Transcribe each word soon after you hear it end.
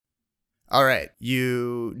All right.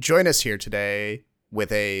 You join us here today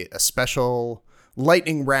with a special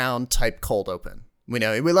lightning round type cold open. We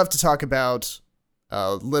love to talk about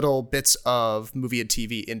little bits of movie and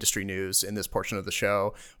TV industry news in this portion of the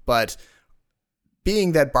show, but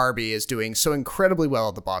being that Barbie is doing so incredibly well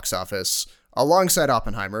at the box office, alongside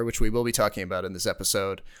Oppenheimer, which we will be talking about in this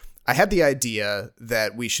episode, I had the idea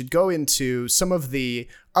that we should go into some of the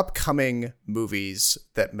upcoming movies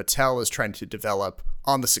that Mattel is trying to develop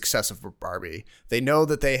on the success of Barbie. They know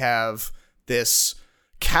that they have this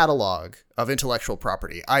catalog of intellectual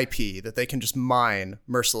property, IP, that they can just mine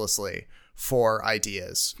mercilessly for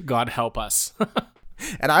ideas. God help us.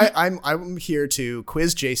 And I'm here to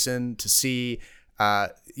quiz Jason to see,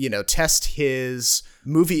 test his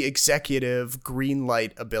movie executive green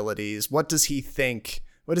light abilities. What does he think?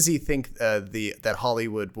 What does he think that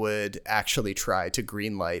Hollywood would actually try to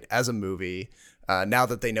greenlight as a movie now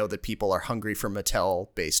that they know that people are hungry for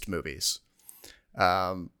Mattel-based movies?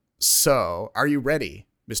 So, are you ready,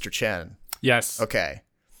 Mr. Chen? Yes. Okay.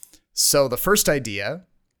 So the first idea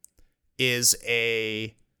is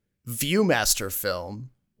a Viewmaster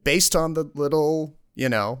film based on the little,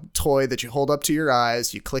 toy that you hold up to your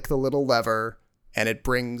eyes. You click the little lever, and it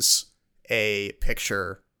brings a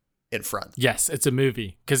picture in front. Yes, it's a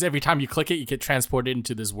movie. Because every time you click it, you get transported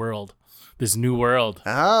into this world. This new world.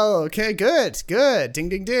 Oh, okay, good. Ding,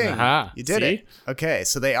 ding, ding. Uh-huh. You did it. Okay,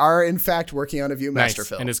 so they are, in fact, working on a Viewmaster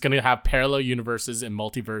film. And it's going to have parallel universes and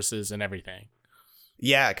multiverses and everything.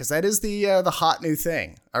 Yeah, because that is the hot new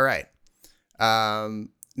thing. All right.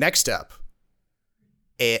 Next up,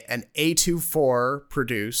 an A24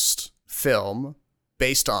 produced film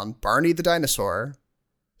based on Barney the Dinosaur,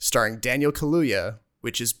 starring Daniel Kaluuya,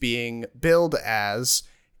 which is being billed as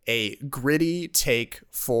a gritty take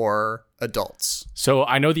for adults. So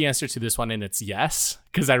I know the answer to this one, and it's yes,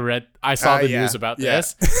 because I saw the news about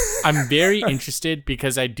this. I'm very interested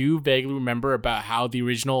because I do vaguely remember about how the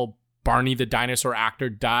original Barney the Dinosaur actor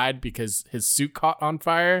died because his suit caught on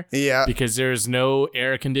fire. Yeah. Because there's no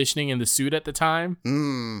air conditioning in the suit at the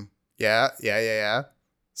time. Yeah.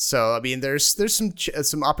 So, I mean, there's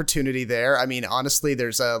some opportunity there. I mean, honestly,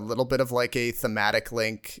 there's a little bit of like a thematic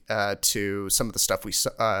link to some of the stuff we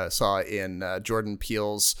saw in Jordan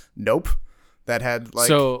Peele's Nope that had like,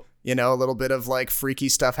 a little bit of like freaky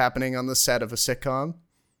stuff happening on the set of a sitcom.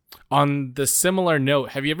 On the similar note,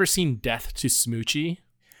 have you ever seen Death to Smoochie?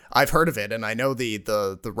 I've heard of it, and I know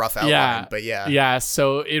the rough outline, but yeah. Yeah,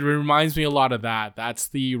 so it reminds me a lot of that. That's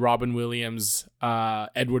the Robin Williams,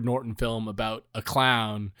 Edward Norton film about a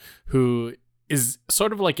clown who is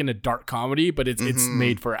sort of like in a dark comedy, but it's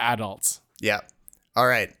made for adults. Yeah. All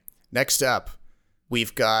right. Next up,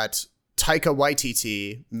 we've got Taika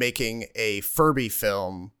Waititi making a Furby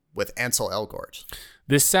film with Ansel Elgort.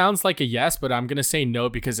 This sounds like a yes, but I'm going to say no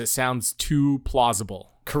because it sounds too plausible.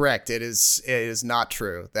 Correct. It is not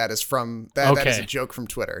true. That is that is a joke from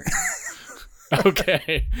Twitter.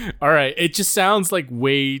 Okay. All right. It just sounds like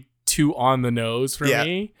way too on the nose for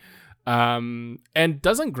me. And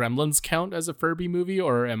doesn't Gremlins count as a Furby movie,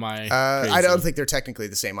 or am I crazy? I don't think they're technically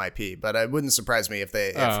the same IP, but it wouldn't surprise me if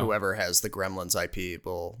whoever has the Gremlins IP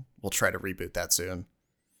will try to reboot that soon.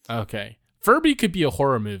 Okay. Furby could be a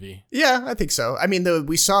horror movie. Yeah, I think so. I mean,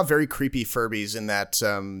 we saw very creepy Furbies in that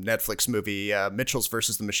Netflix movie, Mitchells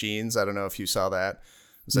versus the Machines. I don't know if you saw that.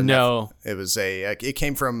 It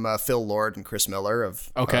came from Phil Lord and Chris Miller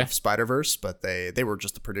of Spider-Verse, but they were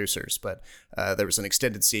just the producers. But there was an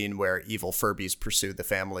extended scene where evil Furbies pursued the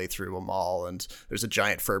family through a mall, and there's a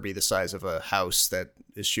giant Furby the size of a house that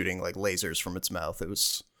is shooting like lasers from its mouth. It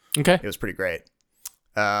was pretty great.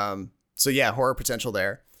 So yeah, horror potential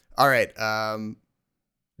there. All right.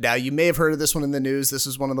 Now you may have heard of this one in the news. This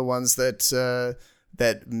is one of the ones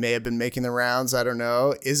that may have been making the rounds. I don't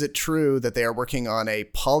know. Is it true that they are working on a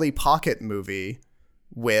Polly Pocket movie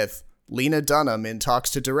with Lena Dunham in talks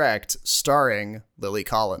to direct, starring Lily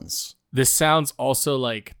Collins? This sounds also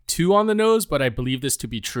like too on the nose, but I believe this to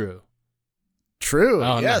be true. True.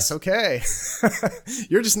 Oh, yes. Nice. Okay.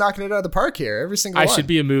 You're just knocking it out of the park here. Every single one. I should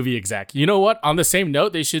be a movie exec. You know what? On the same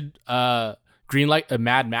note, they should greenlight a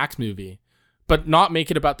Mad Max movie, but not make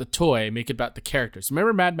it about the toy, make it about the characters.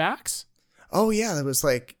 Remember Mad Max? Oh yeah, that was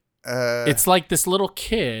like it's like this little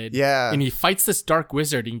kid, and he fights this dark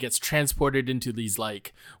wizard and gets transported into these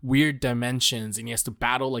like weird dimensions, and he has to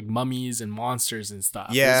battle like mummies and monsters and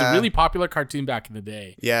stuff. It was a really popular cartoon back in the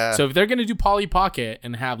day. So if they're gonna do Polly Pocket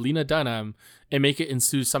and have Lena Dunham and make it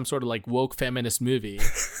into some sort of like woke feminist movie,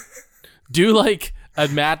 do like a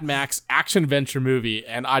Mad Max action adventure movie,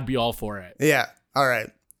 and I'd be all for it. Yeah. All right.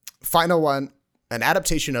 Final one. An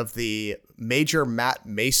adaptation of the Major Matt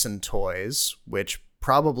Mason toys, which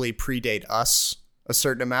probably predate us a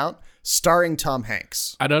certain amount, starring Tom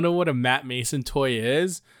Hanks. I don't know what a Matt Mason toy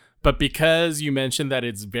is, but because you mentioned that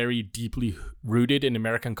it's very deeply rooted in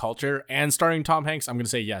American culture and starring Tom Hanks, I'm going to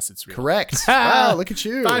say yes, it's real. Correct. Wow, look at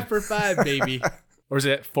you. 5 for 5, baby. Or is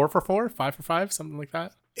it 4 for 4? 5 for 5? Something like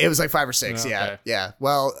that? It was like 5 or 6. Yeah. Okay. Yeah.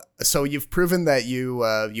 Well, so you've proven that you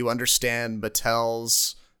understand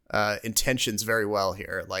Mattel's intentions very well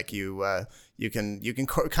here. Like you can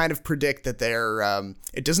kind of predict that they're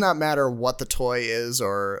it does not matter what the toy is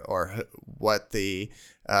or what the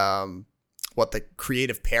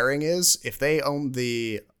creative pairing is. If they own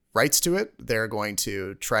the rights to it, they're going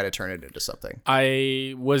to try to turn it into something.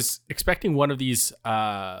 I was expecting one of these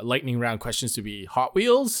lightning round questions to be Hot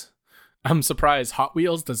Wheels. I'm surprised Hot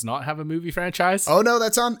Wheels does not have a movie franchise. Oh no,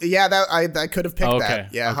 that's on. Yeah, that I could have picked okay.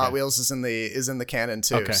 that. Yeah, okay. Hot Wheels is in the canon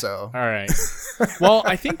too. Okay. So all right. Well,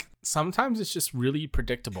 I think sometimes it's just really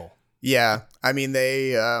predictable. Yeah, I mean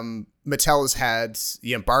they Mattel has had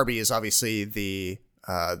Barbie is obviously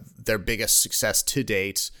their biggest success to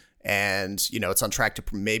date. And, it's on track to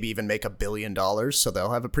maybe even make $1 billion. So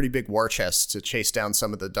they'll have a pretty big war chest to chase down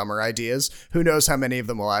some of the dumber ideas. Who knows how many of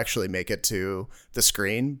them will actually make it to the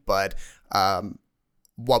screen. But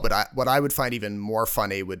what I would find even more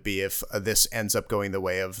funny would be if this ends up going the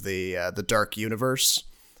way of the dark universe,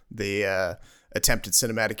 the attempted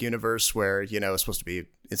cinematic universe where, it's supposed to be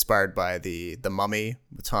inspired by the Mummy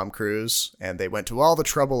with Tom Cruise. And they went to all the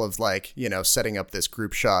trouble of setting up this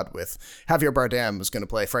group shot with Javier Bardem was going to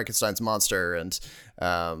play Frankenstein's monster. And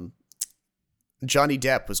Johnny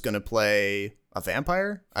Depp was going to play a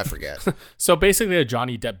vampire. I forget. So basically a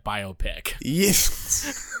Johnny Depp biopic.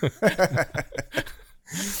 Yes.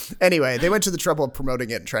 Anyway, they went to the trouble of promoting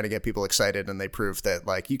it and trying to get people excited, and they proved that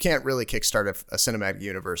you can't really kickstart a cinematic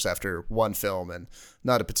universe after one film and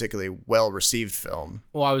not a particularly well-received film.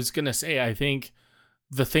 Well, I was going to say, I think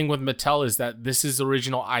the thing with Mattel is that this is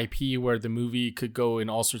original IP where the movie could go in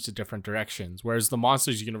all sorts of different directions, whereas the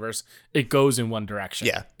Monsters universe, it goes in one direction.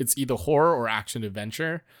 Yeah. It's either horror or action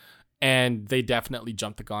adventure, and they definitely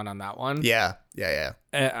jumped the gun on that one. Yeah.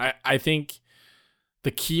 I think the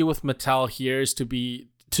key with Mattel here is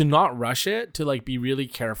to not rush it, to be really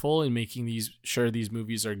careful in making sure these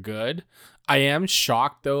movies are good. I am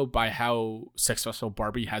shocked though by how successful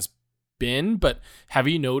Barbie has been, but have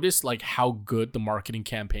you noticed how good the marketing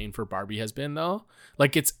campaign for Barbie has been though?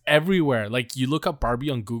 It's everywhere. You look up Barbie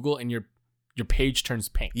on Google and your page turns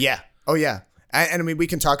pink. Yeah. Oh yeah. And I mean, we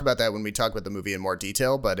can talk about that when we talk about the movie in more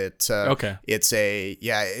detail, but okay. It's a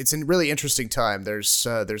really interesting time. There's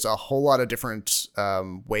a whole lot of different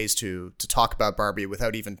ways to talk about Barbie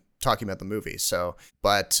without even talking about the movie. So,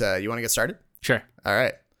 but you want to get started? Sure. All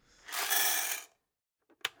right.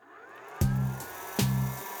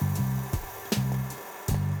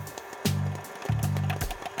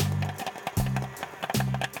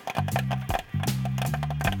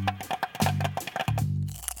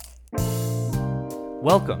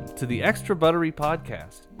 Welcome to the Extra Buttery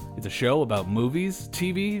Podcast. It's a show about movies,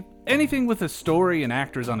 TV, anything with a story and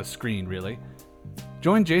actors on a screen, really.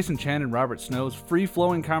 Join Jason Chan and Robert Snow's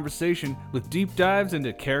free-flowing conversation with deep dives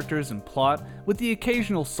into characters and plot with the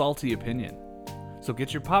occasional salty opinion. So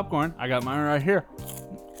get your popcorn, I got mine right here.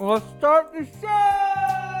 Let's start the show!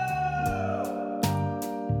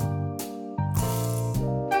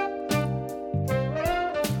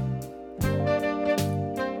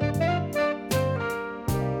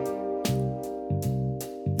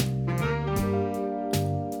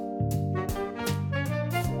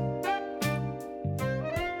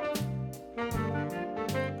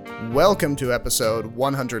 Welcome to episode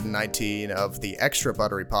 119 of the Extra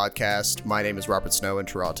Buttery Podcast. My name is Robert Snow in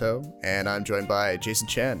Toronto, and I'm joined by Jason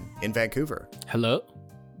Chen in Vancouver. Hello.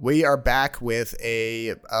 We are back with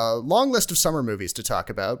a long list of summer movies to talk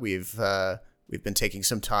about. We've been taking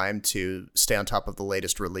some time to stay on top of the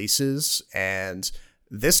latest releases, and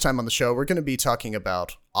this time on the show, we're going to be talking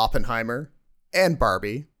about Oppenheimer and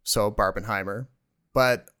Barbie, so Barbenheimer,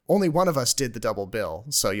 but only one of us did the double bill,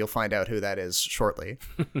 so you'll find out who that is shortly.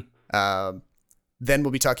 Then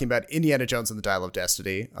we'll be talking about Indiana Jones and the Dial of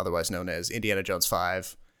Destiny, otherwise known as Indiana Jones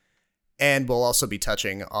 5. And we'll also be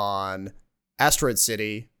touching on Asteroid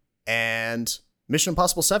City and Mission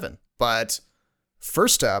Impossible 7. But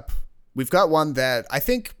first up, we've got one that I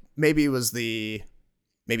think maybe was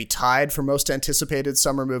maybe tied for most anticipated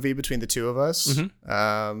summer movie between the two of us.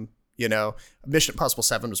 Mm-hmm. Mission Impossible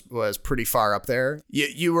 7 was pretty far up there.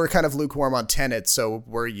 You were kind of lukewarm on Tenet, so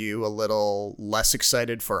were you a little less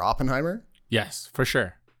excited for Oppenheimer? Yes, for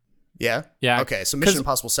sure. Yeah? Yeah. Okay, so Mission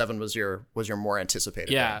Impossible 7 was your more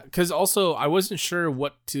anticipated. Yeah, because also I wasn't sure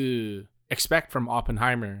what to expect from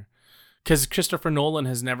Oppenheimer, Because Christopher Nolan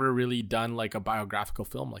has never really done like a biographical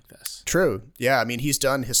film like this. True. Yeah. I mean, he's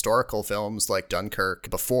done historical films like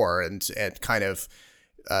Dunkirk before and kind of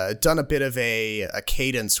done a bit of a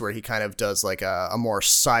cadence where he kind of does like a more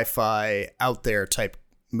sci-fi out there type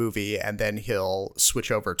movie, and then he'll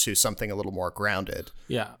switch over to something a little more grounded.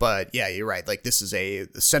 Yeah. But yeah, you're right. Like this is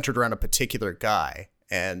centered around a particular guy.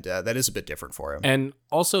 And that is a bit different for him. And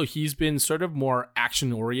also, he's been sort of more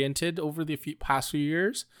action-oriented over the past few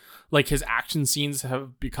years. Like, his action scenes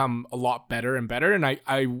have become a lot better and better. And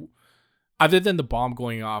I other than the bomb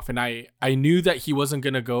going off, and I knew that he wasn't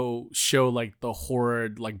going to go show, like, the horror,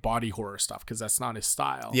 like, body horror stuff, because that's not his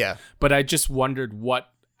style. Yeah. But I just wondered what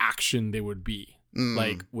action they would be.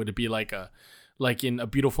 Like, would it be like in A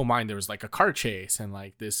Beautiful Mind, there was, like, a car chase and,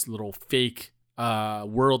 like, this little fake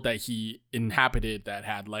world that he inhabited that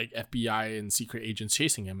had like FBI and secret agents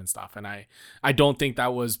chasing him and stuff, and I don't think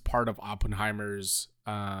that was part of Oppenheimer's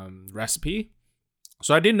recipe,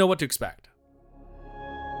 so I didn't know what to expect.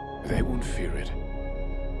 They won't fear it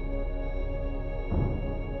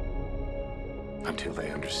until they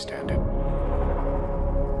understand it.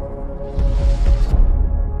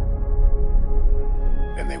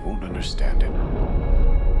 And they won't understand it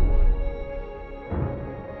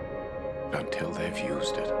until they've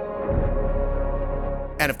used it.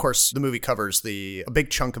 And of course, the movie covers a big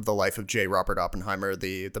chunk of the life of J. Robert Oppenheimer,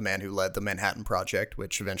 the man who led the Manhattan Project,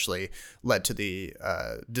 which eventually led to the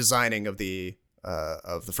designing of the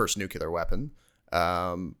first nuclear weapon.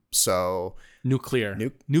 So nuclear.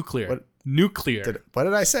 What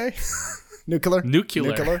did I say? Nuclear.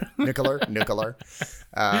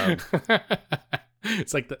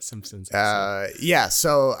 It's like that Simpsons. Yeah.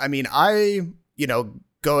 So I mean,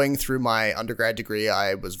 going through my undergrad degree,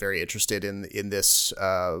 I was very interested in this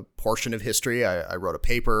portion of history. I wrote a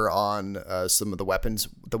paper on some of the weapons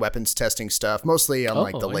testing stuff, mostly on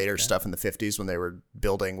like the later stuff in the 50s when they were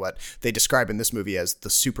building what they describe in this movie as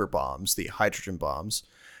the super bombs, the hydrogen bombs.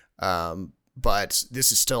 But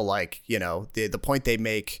this is still like, the point they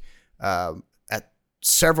make at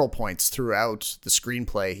several points throughout the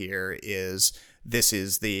screenplay here is this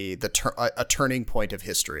is a turning point of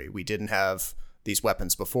history. We didn't have these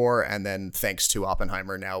weapons before, and then thanks to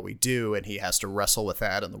Oppenheimer, now we do, and he has to wrestle with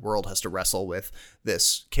that, and the world has to wrestle with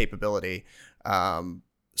this capability.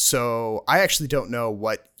 So I actually don't know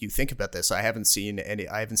what you think about this. I haven't seen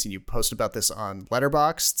you post about this on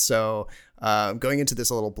Letterboxd. So going into this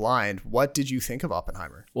a little blind, what did you think of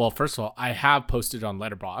Oppenheimer? Well, first of all, I have posted on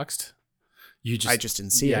Letterboxd. I just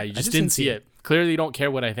didn't see it. Yeah, you just didn't see it. Clearly, you don't care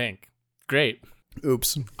what I think. Great.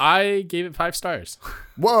 Oops. I gave it 5 stars.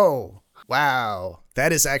 Whoa. Wow.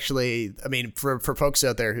 That is actually, I mean, for folks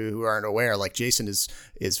out there who aren't aware, like Jason is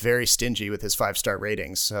very stingy with his 5-star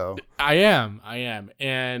ratings. So I am.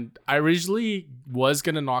 And I originally was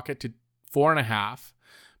going to knock it to 4.5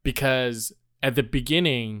 because at the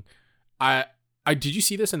beginning, I did you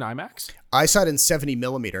see this in IMAX? I saw it in 70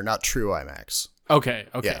 millimeter, not true IMAX. Okay.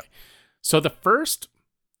 Yeah. So the first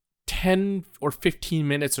 10 or 15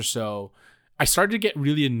 minutes or so, I started to get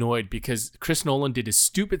really annoyed because Chris Nolan did his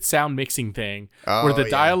stupid sound mixing thing where the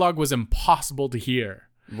dialogue was impossible to hear.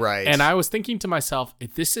 Right. And I was thinking to myself,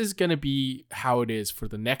 if this is going to be how it is for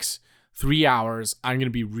the next 3 hours, I'm going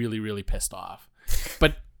to be really, really pissed off.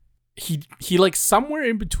 But he like somewhere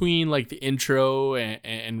in between like the intro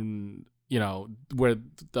and where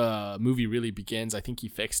the movie really begins, I think he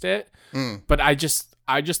fixed it. But I just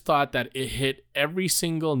thought that it hit every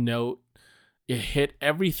single note. It hit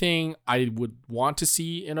everything I would want to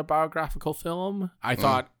see in a biographical film. I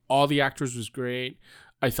thought all the actors was great.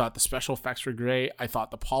 I thought the special effects were great. I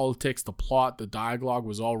thought the politics, the plot, the dialogue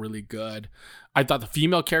was all really good. I thought the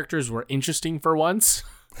female characters were interesting for once.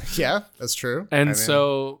 Yeah, that's true. And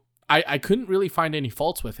so I couldn't really find any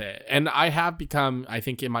faults with it. And I have become, I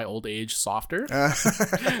think in my old age, softer.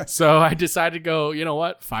 So I decided to go, you know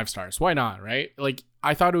what? 5 stars. Why not? Right? Like,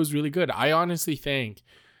 I thought it was really good. I honestly think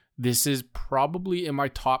this is probably in my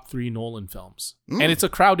top 3 Nolan films. And it's a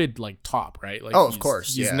crowded like top, right? Like, of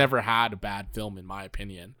course. He's never had a bad film in my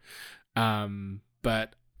opinion.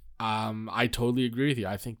 But I totally agree with you.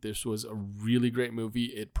 I think this was a really great movie.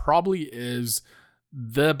 It probably is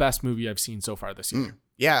the best movie I've seen so far this year.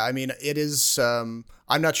 Yeah, I mean, it is. I'm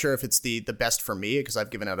not sure if it's the best for me because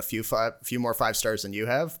I've given out a few more 5 stars than you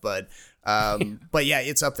have, but yeah,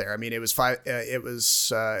 it's up there. I mean, it was 5. It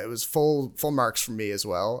was full marks for me as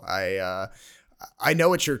well. I know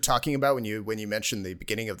what you're talking about when you mentioned the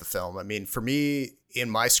beginning of the film. I mean, for me in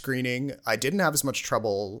my screening, I didn't have as much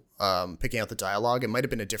trouble picking out the dialogue. It might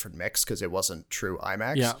have been a different mix because it wasn't true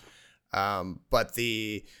IMAX. Yeah. But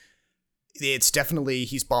it's definitely,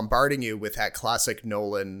 he's bombarding you with that classic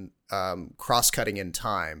Nolan cross-cutting in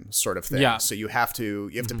time sort of thing. Yeah. So you have to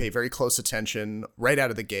pay very close attention right out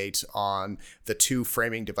of the gate on the two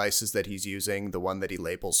framing devices that he's using, the one that he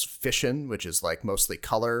labels fission, which is like mostly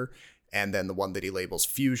color, and then the one that he labels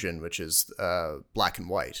fusion, which is black and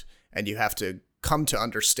white. And you have to come to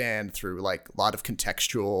understand through like a lot of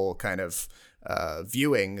contextual kind of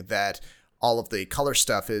viewing that all of the color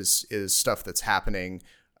stuff is stuff that's happening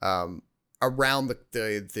around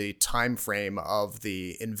the time frame of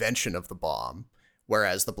the invention of the bomb,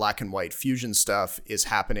 whereas the black and white fusion stuff is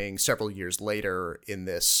happening several years later in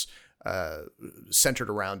this centered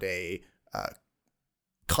around a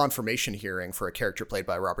confirmation hearing for a character played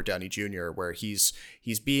by Robert Downey Jr., where he's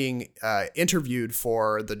being interviewed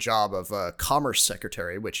for the job of a commerce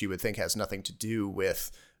secretary, which you would think has nothing to do with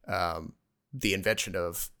the invention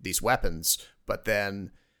of these weapons, but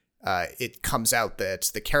then it comes out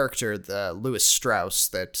that the character, the Lewis Strauss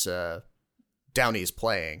that Downey is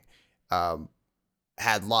playing,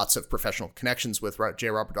 had lots of professional connections with J.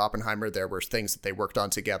 Robert Oppenheimer. There were things that they worked on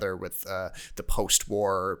together with the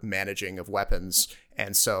post-war managing of weapons.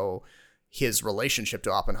 And so his relationship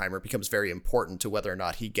to Oppenheimer becomes very important to whether or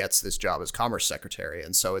not he gets this job as commerce secretary.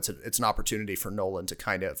 And so it's an opportunity for Nolan to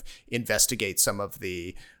kind of investigate some of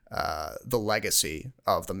the legacy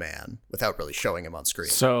of the man without really showing him on screen.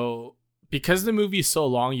 So because the movie is so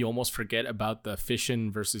long, you almost forget about the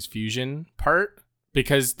fission versus fusion part,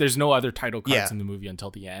 because there's no other title cards in the movie until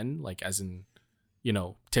the end, like as in,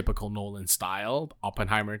 typical Nolan style.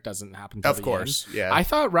 Oppenheimer doesn't happen till the end. Of course, yeah. I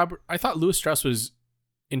thought Lewis Strauss was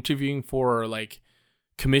interviewing for like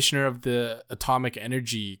commissioner of the Atomic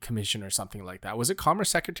Energy Commission or something like that. Was it Commerce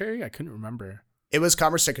Secretary? I couldn't remember. It was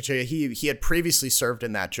Commerce Secretary. He had previously served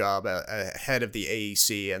in that job ahead of the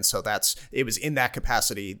AEC, and so it was in that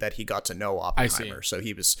capacity that he got to know Oppenheimer. So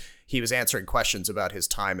he was answering questions about his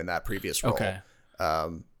time in that previous role. Okay.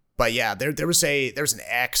 But yeah, there was an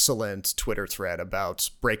excellent Twitter thread about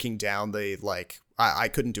breaking down the I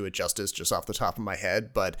couldn't do it justice just off the top of my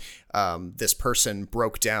head, but this person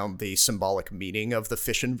broke down the symbolic meaning of the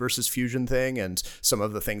fission versus fusion thing and some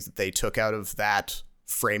of the things that they took out of that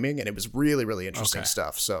framing, and it was really, really interesting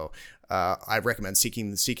stuff. So I recommend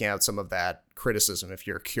seeking out some of that criticism if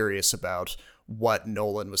you're curious about what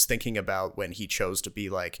Nolan was thinking about when he chose to be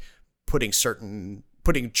like putting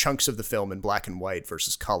chunks of the film in black and white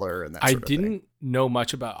versus color and that sort of thing. I didn't know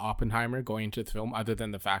much about Oppenheimer going into the film other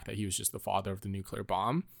than the fact that he was just the father of the nuclear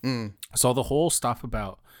bomb. So the whole stuff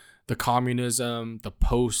about the communism, the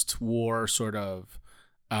post-war sort of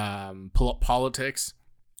politics,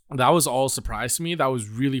 that was all a surprise to me. That was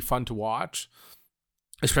really fun to watch,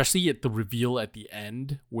 especially at the reveal at the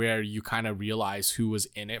end where you kind of realize who was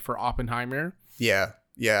in it for Oppenheimer. Yeah.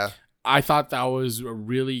 I thought that was a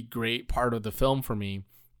really great part of the film for me.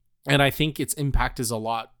 And I think its impact is a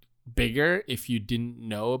lot bigger if you didn't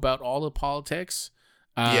know about all the politics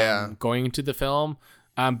going into the film,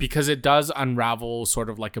 because it does unravel sort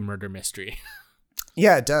of like a murder mystery.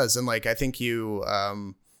 Yeah, it does. And like, I think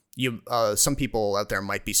some people out there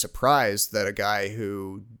might be surprised that a guy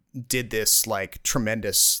who did this like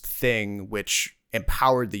tremendous thing, which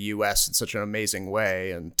empowered the U.S. in such an amazing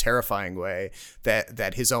way and terrifying way,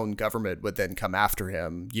 that his own government would then come after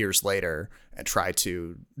him years later and try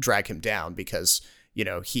to drag him down because,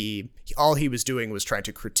 all he was doing was trying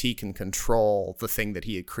to critique and control the thing that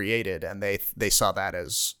he had created, and they saw that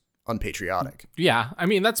as unpatriotic. Yeah, I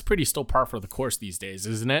mean, that's pretty still par for the course these days,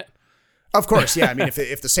 isn't it? Of course, yeah. I mean,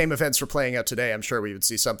 if the same events were playing out today, I'm sure we would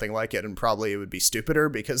see something like it, and probably it would be stupider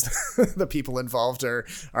because the people involved are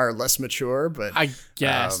less mature. But I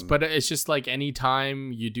guess, but it's just like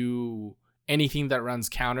anytime you do anything that runs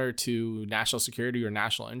counter to national security or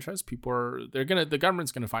national interest, the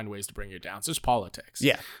government's gonna find ways to bring it down. So it's politics,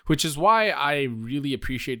 yeah. Which is why I really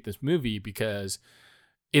appreciate this movie, because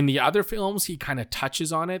in the other films he kind of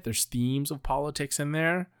touches on it. There's themes of politics in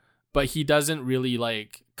there, but he doesn't really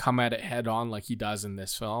like come at it head on like he does in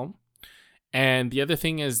this film. And the other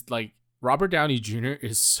thing is, like, Robert Downey Jr.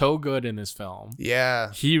 is so good in this film.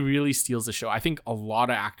 Yeah. He really steals the show. I think a lot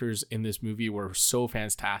of actors in this movie were so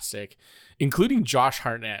fantastic, including Josh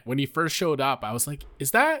Hartnett. When he first showed up, I was like,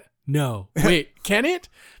 is that? No. Wait, can it?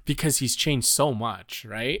 Because he's changed so much,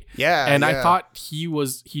 right? Yeah. And I thought he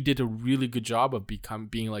did a really good job of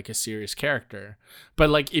being like a serious character.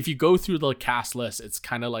 But like, if you go through the cast list, it's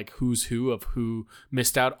kind of like who's who of who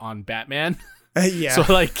missed out on Batman. Yeah.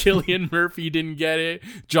 So like Cillian Murphy didn't get it.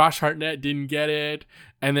 Josh Hartnett didn't get it.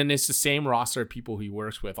 And then it's the same roster of people he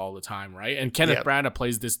works with all the time, right? And Kenneth Branagh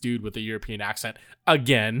plays this dude with a European accent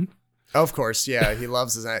again. Of course, yeah. He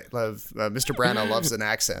loves Mr. Branagh loves an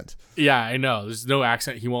accent. Yeah, I know. There's no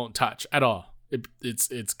accent he won't touch at all.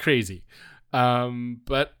 It's crazy.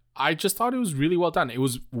 But I just thought it was really well done. It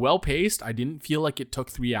was well paced. I didn't feel like it took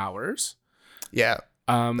 3 hours. Yeah.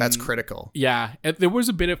 That's critical. Yeah. There was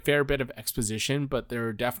a fair bit of exposition, but there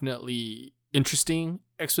are definitely interesting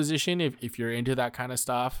exposition if you're into that kind of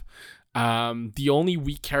stuff. The only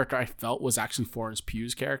weak character I felt was actually Florence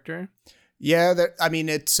Pugh's character. Yeah,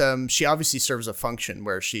 it's she obviously serves a function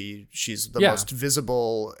where she's the most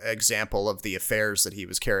visible example of the affairs that he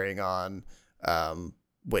was carrying on,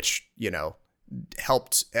 which,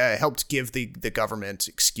 helped give the government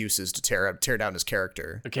excuses to tear down his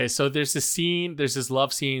character. Okay, so there's this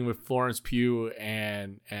love scene with Florence Pugh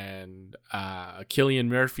and Cillian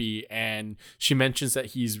Murphy, and she mentions that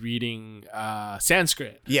he's reading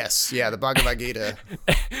Sanskrit. Yes, yeah, the Bhagavad Gita.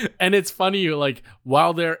 And it's funny, like,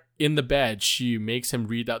 while they're in the bed, she makes him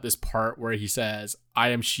read out this part where he says, "I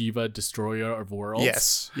am Shiva, destroyer of worlds."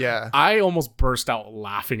 Yes, yeah. I almost burst out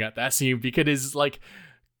laughing at that scene because it's like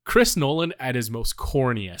Chris Nolan at his most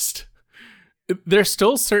corniest. There's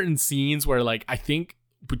still certain scenes where, like, I think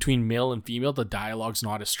between male and female, the dialogue's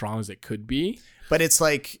not as strong as it could be. But it's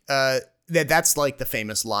like that's like the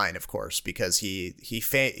famous line, of course, because he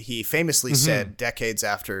famously said decades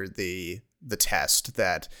after the test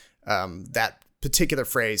that that particular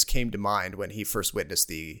phrase came to mind when he first witnessed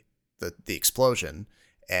the explosion.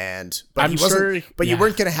 But you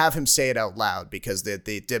weren't going to have him say it out loud because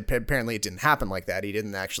apparently it didn't happen like that. He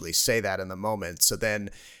didn't actually say that in the moment. So then,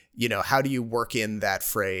 how do you work in that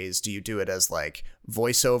phrase? Do you do it as like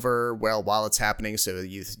voiceover while it's happening, so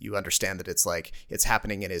you understand that it's like it's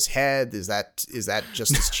happening in his head? Is that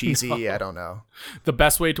just as cheesy? No. I don't know. The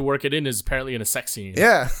best way to work it in is apparently in a sex scene.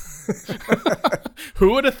 Yeah.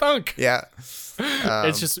 Who would have thunk? Yeah.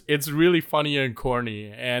 It's really funny and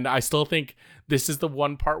corny, and I still think this is the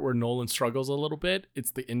one part where Nolan struggles a little bit.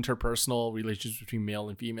 It's the interpersonal relationships between male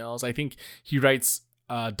and females. I think he writes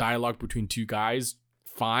dialogue between two guys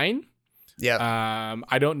fine. Yeah.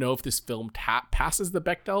 I don't know if this film passes the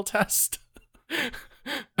Bechdel test.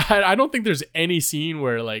 I don't think there's any scene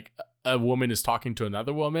where like a woman is talking to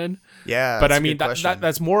another woman. Yeah. But I mean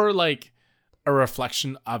that's more like a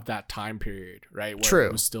reflection of that time period, right? Where True.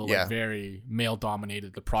 It was still like very male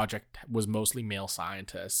dominated. The project was mostly male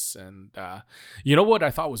scientists. And you know what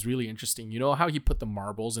I thought was really interesting? You know how he put the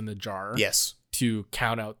marbles in the jar? Yes. To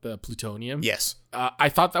count out the plutonium? Yes. I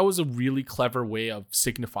thought that was a really clever way of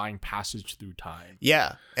signifying passage through time.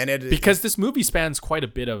 Yeah. Because this movie spans quite a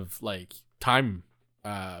bit of like time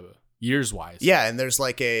years wise. Yeah, and there's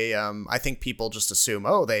like I think people just assume,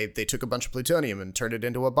 they took a bunch of plutonium and turned it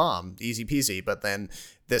into a bomb, easy peasy. But then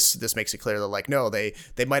this makes it clear that like, no, they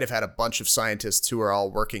might have had a bunch of scientists who are all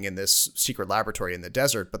working in this secret laboratory in the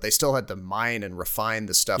desert, but they still had to mine and refine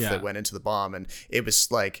the stuff that went into the bomb. And it was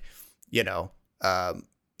like,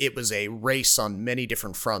 it was a race on many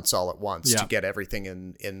different fronts all at once to get everything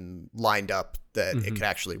in lined up that it could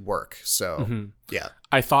actually work. So, yeah.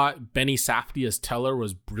 I thought Benny Safdie as Teller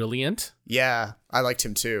was brilliant. Yeah, I liked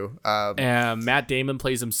him too. And Matt Damon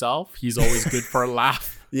plays himself. He's always good for a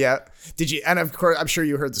laugh. Yeah. Did you? And of course, I'm sure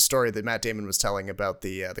you heard the story that Matt Damon was telling about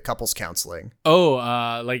the couples counseling.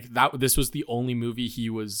 Oh, like that. This was the only movie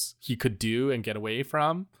he could do and get away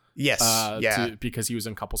from. Yes. Because he was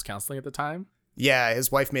in couples counseling at the time. Yeah,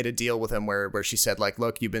 his wife made a deal with him where she said, like,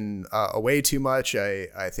 look, you've been away too much.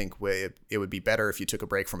 I think it would be better if you took a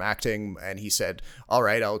break from acting. And he said, all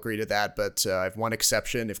right, I'll agree to that. But I have one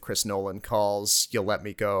exception. If Chris Nolan calls, you'll let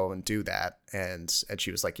me go and do that. And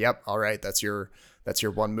she was like, yep, all right, that's your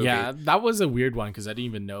one movie. Yeah, that was a weird one because I didn't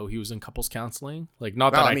even know he was in couples counseling. Like,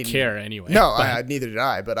 not that I care anyway. No, neither did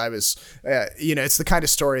I. But I was, it's the kind of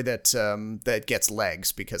story that gets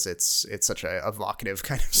legs because it's such a evocative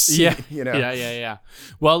kind of scene. Yeah. Yeah.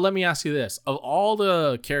 Well, let me ask you this: of all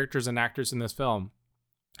the characters and actors in this film,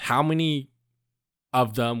 how many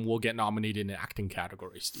of them will get nominated in acting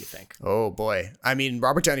categories, do you think? Oh boy. I mean,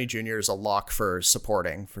 Robert Downey Jr. is a lock for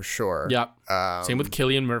supporting for sure. Yep. Same with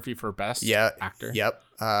Cillian Murphy for best actor. Yep.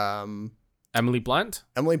 Emily Blunt?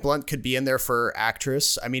 Emily Blunt could be in there for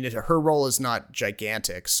actress. I mean, her role is not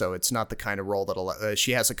gigantic, so it's not the kind of role that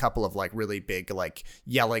she has a couple of like really big like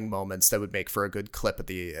yelling moments that would make for a good clip at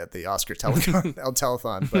the Oscar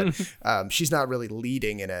telethon, but she's not really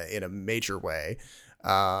leading in a major way.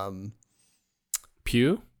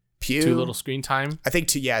 Pugh, too little screen time. I think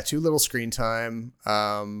too little screen time.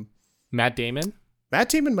 Matt Damon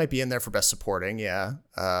might be in there for best supporting. Yeah.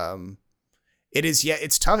 It is, yeah.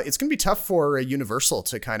 It's tough. It's going to be tough for Universal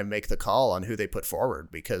to kind of make the call on who they put forward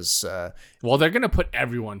because, well, they're going to put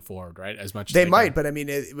everyone forward, right? As much as they might, but I mean,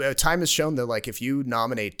 time has shown that like if you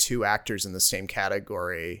nominate two actors in the same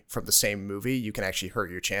category from the same movie, you can actually hurt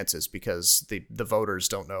your chances because the voters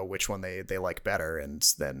don't know which one they like better, and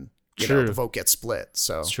then you know the vote gets split.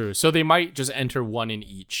 So it's true. So they might just enter one in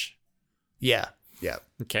each. Yeah. Yeah.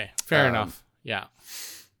 Okay. Fair enough. Yeah.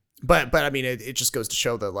 But I mean, it just goes to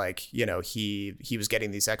show that like, you know, he was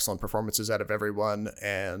getting these excellent performances out of everyone.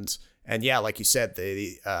 And yeah, like you said,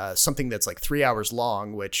 something that's like 3 hours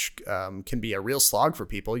long, which can be a real slog for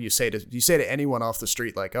people. You say to anyone off the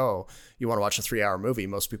street, like, oh, you want to watch a 3 hour movie?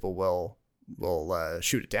 Most people will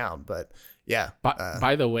shoot it down. But yeah.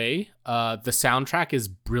 By the way, the soundtrack is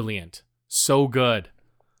brilliant. So good.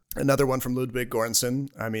 Another one from Ludwig Göransson.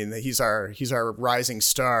 I mean, he's our rising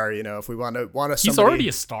star. You know, if we want to he's already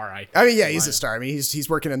a star. I mean, yeah, he's a star. I mean, he's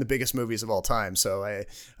working in the biggest movies of all time. So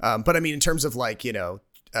but I mean, in terms of like, you know,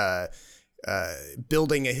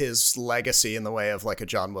 building his legacy in the way of like a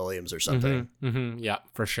John Williams or something. Yeah,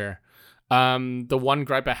 for sure. The one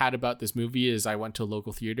gripe I had about this movie is I went to a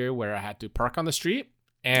local theater where I had to park on the street.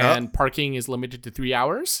 And parking is limited to 3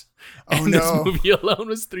 hours. Oh, and no. This movie alone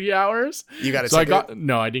was 3 hours. You got a ticket?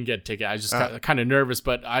 No, I didn't get a ticket. I was just kind of nervous.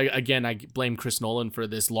 But I blame Chris Nolan for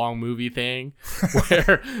this long movie thing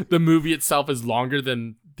where the movie itself is longer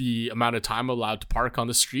than the amount of time allowed to park on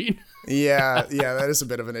the street. Yeah, that is a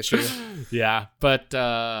bit of an issue. Yeah, but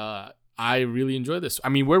I really enjoy this. I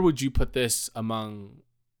mean, where would you put this among...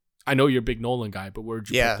 I know you're a big Nolan guy, but where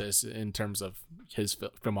would you put this in terms of his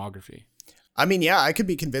filmography? I mean, yeah, I could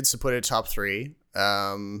be convinced to put it top 3.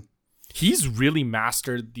 He's really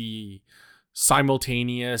mastered the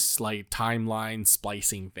simultaneous like timeline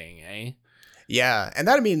splicing thing, eh? Yeah, and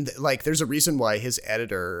that, I mean, like, there's a reason why his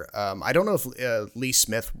editor, I don't know if Lee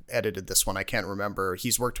Smith edited this one, I can't remember.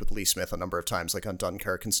 He's worked with Lee Smith a number of times, like on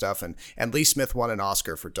Dunkirk and stuff, and Lee Smith won an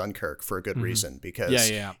Oscar for Dunkirk for a good reason, because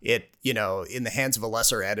it, you know, in the hands of a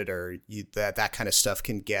lesser editor, that kind of stuff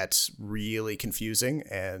can get really confusing,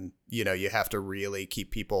 and, you know, you have to really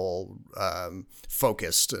keep people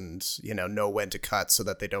focused and, you know when to cut so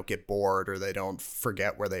that they don't get bored or they don't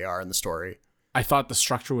forget where they are in the story. I thought the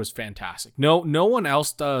structure was fantastic. No one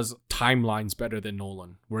else does timelines better than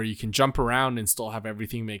Nolan, where you can jump around and still have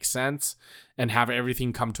everything make sense and have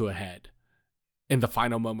everything come to a head in the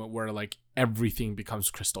final moment where like everything becomes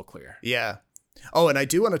crystal clear. Yeah. Oh, and I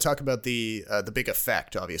do want to talk about the big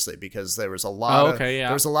effect, obviously, because there was a lot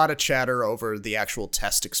there was a lot of chatter over the actual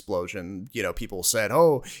test explosion. You know, people said,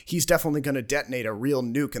 "Oh, he's definitely going to detonate a real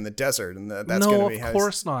nuke in the desert," and that's going to be. No, of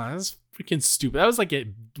course not. That's freaking stupid. That was like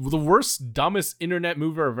the worst, dumbest internet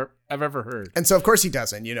movie I've ever heard. And so, of course, he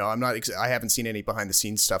doesn't. You know, I haven't seen any behind the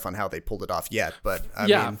scenes stuff on how they pulled it off yet. But I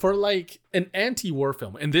mean, for like an anti-war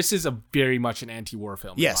film, and this is very much an anti-war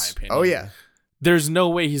film. Yes. In my opinion. Oh yeah. There's no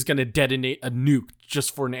way he's going to detonate a nuke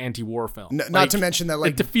just for an anti-war film. Not to mention that,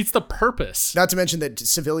 like, it defeats the purpose. Not to mention that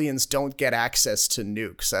civilians don't get access to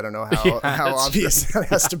nukes. I don't know how obvious that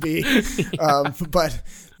has to be. But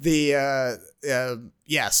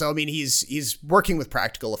so I mean, he's working with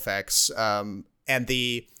practical effects, and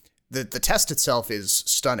the test itself is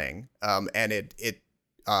stunning, and it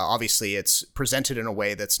obviously it's presented in a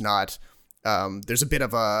way that's not. There's a bit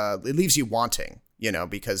of it leaves you wanting. You know,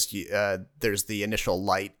 because there's the initial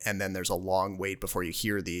light, and then there's a long wait before you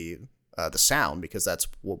hear the sound, because that's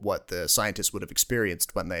what the scientists would have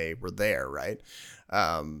experienced when they were there, right?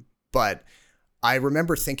 But I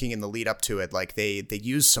remember thinking in the lead up to it, like they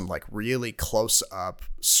used some like really close up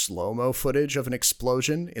slow-mo footage of an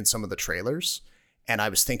explosion in some of the trailers. And I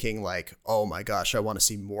was thinking like, oh my gosh, I want to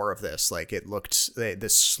see more of this. Like it looked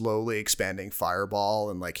this slowly expanding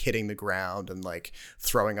fireball and like hitting the ground and like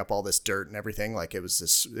throwing up all this dirt and everything. Like it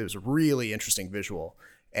was a really interesting visual.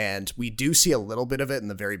 And we do see a little bit of it in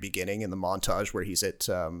the very beginning in the montage where he's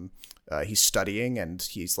he's studying and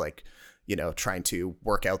he's like, you know, trying to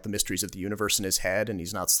work out the mysteries of the universe in his head, and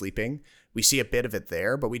he's not sleeping. We see a bit of it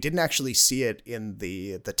there, but we didn't actually see it in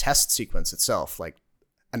the test sequence itself, like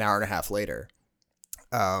an hour and a half later.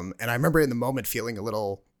 And I remember in the moment feeling a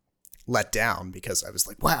little let down because I was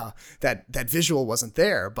like, wow, that visual wasn't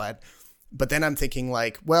there. But then I'm thinking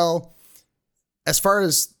like, well, as far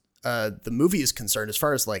as the movie is concerned, as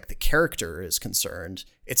far as like the character is concerned,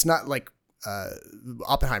 it's not like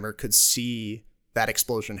Oppenheimer could see that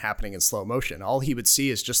explosion happening in slow motion. All he would see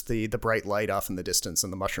is just the bright light off in the distance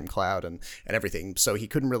and the mushroom cloud and everything. So he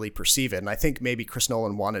couldn't really perceive it. And I think maybe Chris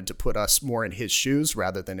Nolan wanted to put us more in his shoes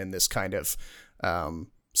rather than in this kind of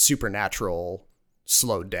supernatural,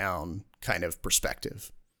 slowed down kind of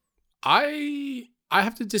perspective. I I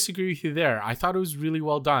have to disagree with you there. I thought it was really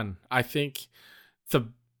well done. I think the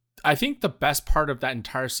best part of that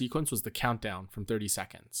entire sequence was the countdown from 30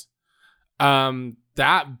 seconds.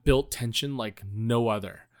 That built tension like no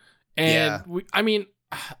other. And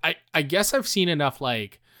I guess I've seen enough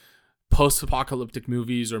like post-apocalyptic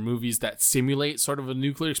movies or movies that simulate sort of a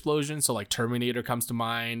nuclear explosion. So like Terminator comes to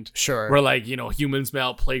mind. Sure. Where like, humans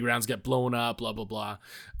melt, playgrounds get blown up, blah, blah, blah.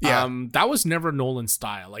 Yeah. That was never Nolan's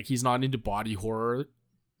style. Like he's not into body horror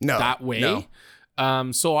that way.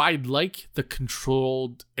 No. So I like the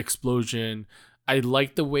controlled explosion. I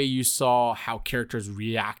like the way you saw how characters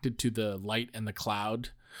reacted to the light and the cloud.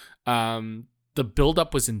 The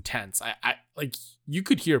buildup was intense. I like you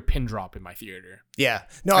could hear a pin drop in my theater. Yeah.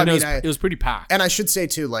 No, I mean, it was pretty packed. And I should say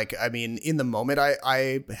too, like, I mean, in the moment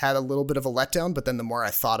I had a little bit of a letdown, but then the more I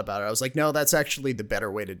thought about it, I was like, no, that's actually the better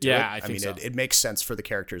way to do it. I think so. It makes sense for the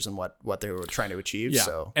characters and what they were trying to achieve. Yeah.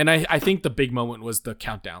 So, and I think the big moment was the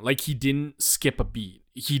countdown. Like he didn't skip a beat.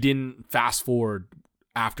 He didn't fast forward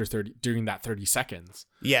during that 30 seconds.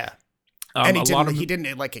 Yeah. And he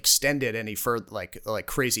didn't like extend it any further, like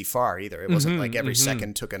crazy far either. It wasn't like every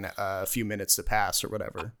second took a few minutes to pass or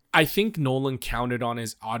whatever. I think Nolan counted on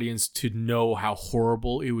his audience to know how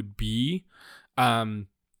horrible it would be.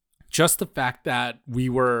 Just the fact that we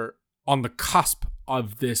were on the cusp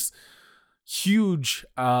of this huge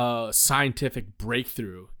scientific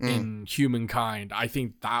breakthrough in humankind. I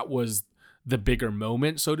think that was the bigger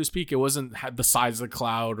moment, so to speak. It wasn't the size of the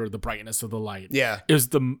cloud or the brightness of the light. Yeah. It was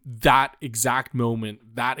that exact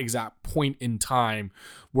moment, that exact point in time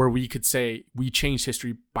where we could say we changed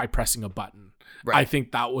history by pressing a button. Right. I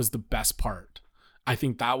think that was the best part. I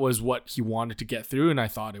think that was what he wanted to get through, and I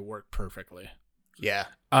thought it worked perfectly. Yeah.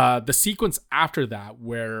 The sequence after that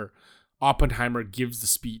where Oppenheimer gives the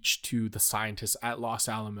speech to the scientists at Los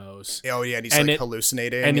Alamos. Oh yeah, and he's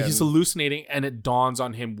hallucinating. And he's hallucinating, and it dawns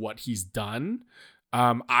on him what he's done.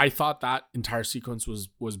 I thought that entire sequence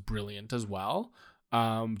was brilliant as well.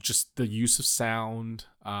 Just the use of sound,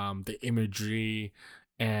 the imagery,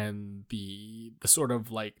 and the sort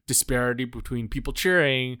of like disparity between people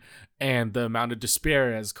cheering and the amount of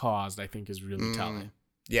despair it has caused, I think is really telling.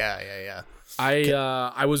 Yeah.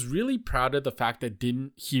 I was really proud of the fact that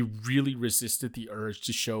he really resisted the urge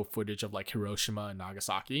to show footage of like Hiroshima and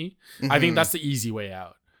Nagasaki. I think that's the easy way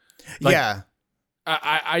out. Like, yeah.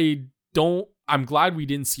 I'm glad we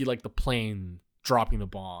didn't see like the plane dropping the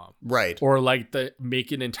bomb. Right. Or like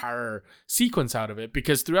make an entire sequence out of it,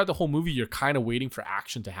 because throughout the whole movie, you're kind of waiting for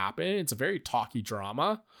action to happen. It's a very talky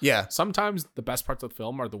drama. Yeah. Sometimes the best parts of the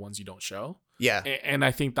film are the ones you don't show. Yeah. And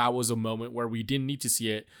I think that was a moment where we didn't need to see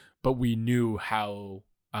it, but we knew how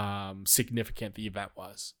significant the event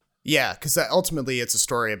was. Yeah, because ultimately it's a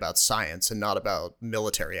story about science and not about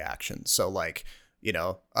military action. So like,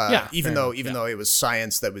 even though it was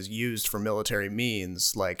science that was used for military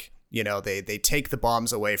means, like, they take the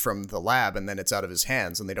bombs away from the lab and then it's out of his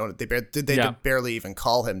hands, and they barely even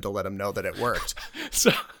call him to let him know that it worked.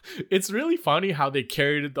 So it's really funny how they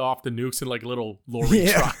carried off the nukes in like little lorry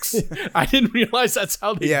trucks. I didn't realize that's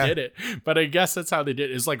how they did it, but I guess that's how they did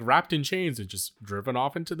it. It's like wrapped in chains and just driven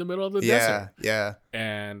off into the middle of the desert. Yeah.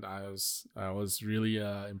 And I was really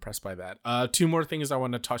impressed by that. Two more things I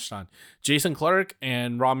want to touch on: Jason Clarke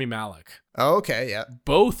and Rami Malek. Oh, okay, yeah.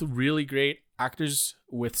 Both really great actors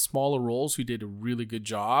with smaller roles who did a really good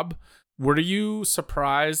job. Were you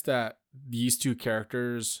surprised that these two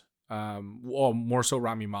characters, more so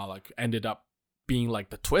Rami Malek, ended up being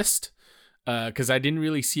like the twist? Because I didn't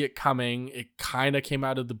really see it coming. It kind of came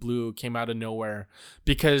out of the blue, came out of nowhere,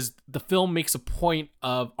 because the film makes a point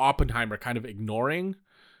of Oppenheimer kind of ignoring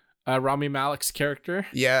Rami Malek's character.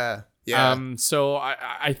 Yeah. So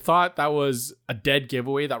I thought that was a dead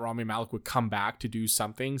giveaway that Rami Malek would come back to do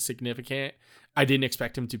something significant. I didn't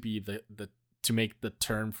expect him to be to make the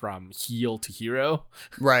turn from heel to hero.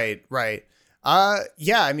 Right.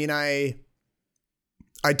 Yeah, I mean, I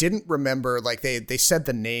didn't remember, like, they said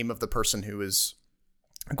the name of the person who was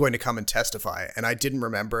going to come and testify, and I didn't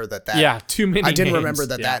remember that too many I didn't names. remember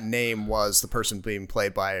that name was the person being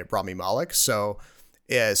played by Rami Malek. So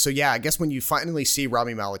I guess when you finally see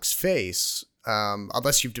Rami Malek's face,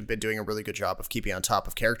 unless you've been doing a really good job of keeping on top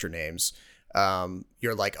of character names,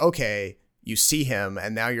 you're like, okay, you see him,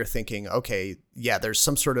 and now you're thinking, okay, yeah, there's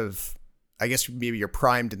some sort of, I guess maybe you're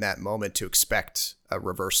primed in that moment to expect a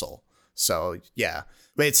reversal. So yeah,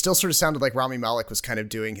 but it still sort of sounded like Rami Malek was kind of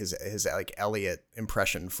doing his like Elliot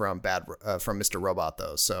impression from Mr. Robot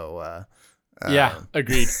though. So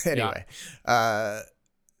agreed. Anyway, and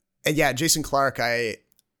yeah, Jason Clarke,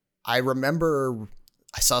 I remember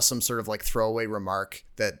I saw some sort of like throwaway remark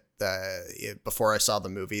that before I saw the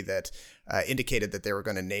movie that indicated that they were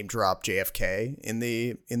going to name drop JFK in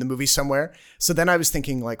the movie somewhere. So then I was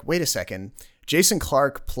thinking, like, wait a second, Jason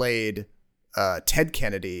Clarke played Ted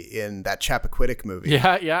Kennedy in that Chappaquiddick movie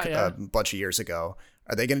a bunch of years ago.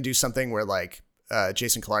 Are they going to do something where, like,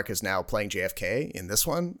 Jason Clarke is now playing JFK in this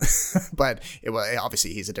one? But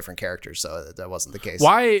obviously he's a different character, so that wasn't the case.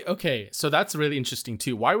 Why? Okay, so that's really interesting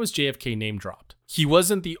too. Why was JFK name dropped? He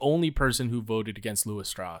wasn't the only person who voted against Louis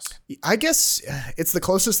Strauss. I guess it's the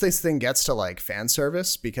closest this thing gets to, like, fan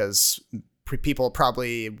service, because people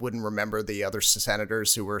probably wouldn't remember the other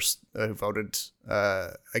senators who voted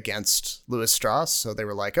against Louis Strauss. So they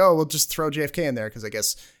were like, oh, we'll just throw JFK in there because I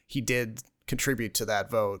guess he did contribute to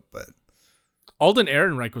that vote. But Alden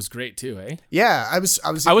Ehrenreich was great too, eh? Yeah, I was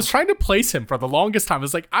trying to place him for the longest time. I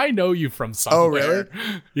was like, I know you from somewhere. Oh,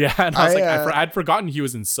 really? Yeah, and I was I'd forgotten he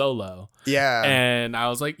was in Solo. Yeah. And I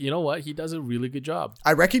was like, you know what? He does a really good job.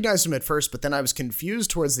 I recognized him at first, but then I was confused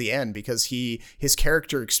towards the end because his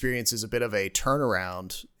character experience is a bit of a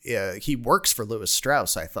turnaround. He works for Louis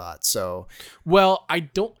Strauss, I thought. So, well, I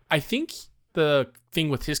think the thing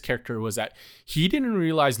with his character was that he didn't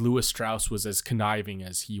realize Louis Strauss was as conniving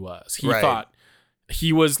as he was. He thought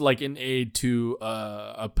he was like an aide to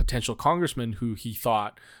a potential congressman who he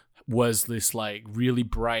thought was this, like, really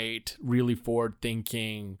bright, really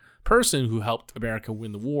forward-thinking person who helped America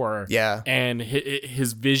win the war. Yeah. And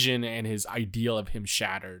his vision and his ideal of him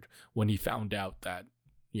shattered when he found out that,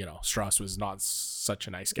 you know, Strauss was not such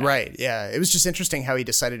a nice guy. Right. Yeah. It was just interesting how he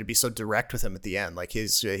decided to be so direct with him at the end. Like,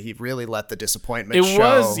 he really let the disappointment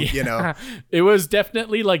show, you know. It was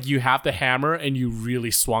definitely like, you have the hammer and you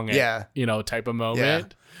really swung it, yeah, you know, type of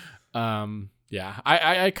moment. Yeah.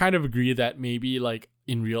 I kind of agree that maybe, like,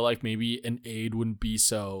 in real life, maybe an aide wouldn't be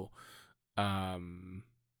so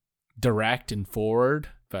direct and forward.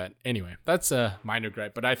 But anyway, that's a minor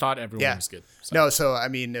gripe, but I thought everyone was good. So. No, so I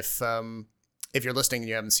mean, if you're listening and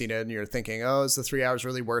you haven't seen it and you're thinking, oh, is the 3 hours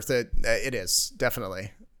really worth it? It is,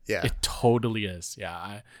 definitely. Yeah. It totally is.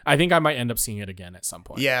 Yeah. I think I might end up seeing it again at some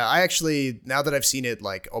point. Yeah, I actually, now that I've seen it,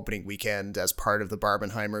 like, opening weekend as part of the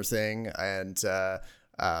Barbenheimer thing, and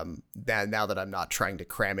now that I'm not trying to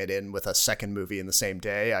cram it in with a second movie in the same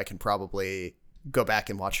day, I can probably go back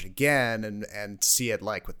and watch it again and see it,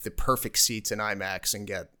 like, with the perfect seats in IMAX and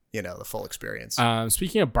get, you know, the full experience.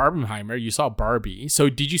 Speaking of Barbenheimer, you saw Barbie. So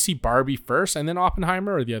did you see Barbie first and then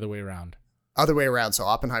Oppenheimer, or the other way around? Other way around. So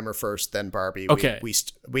Oppenheimer first, then Barbie. Okay. We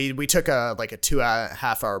took a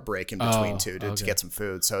 2.5 hour break in between to get some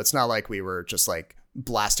food. So it's not like we were just, like,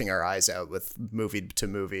 blasting our eyes out with movie to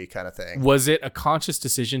movie kind of thing. Was it a conscious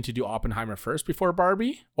decision to do Oppenheimer first before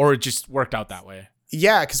Barbie, or it just worked out that way?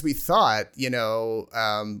 Yeah, because we thought, you know,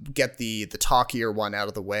 get the talkier one out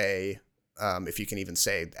of the way. If you can even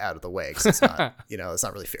say out of the way, because it's not, you know, it's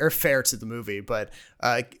not really fair to the movie, but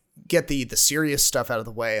get the serious stuff out of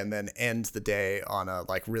the way and then end the day on a,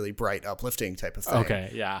 like, really bright, uplifting type of thing.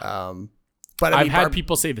 Okay, yeah. But I've had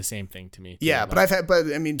people say the same thing to me too, yeah, but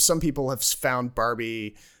I mean, some people have found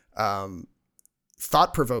Barbie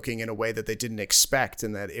thought-provoking in a way that they didn't expect,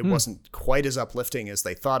 and that it wasn't quite as uplifting as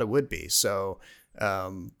they thought it would be. So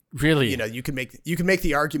really, you know, you can make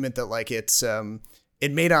the argument that, like, it's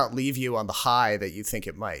it may not leave you on the high that you think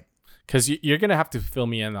it might. Because you're going to have to fill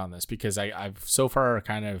me in on this, because I've so far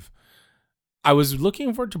I was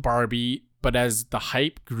looking forward to Barbie, but as the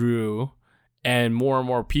hype grew and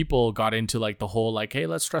more people got into, like, the whole, like, hey,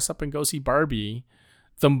 let's dress up and go see Barbie,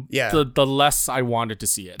 the less I wanted to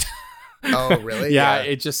see it. Oh, really? Yeah.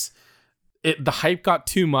 The hype got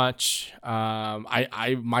too much.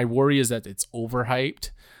 My worry is that it's overhyped.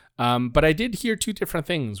 But I did hear two different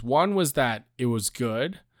things. One was that it was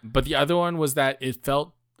good, but the other one was that it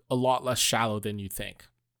felt a lot less shallow than you think,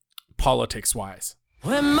 politics-wise.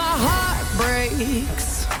 When my heart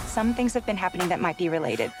breaks, some things have been happening that might be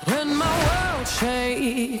related. when my world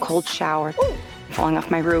shakes, Cold shower, falling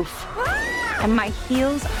off my roof, and my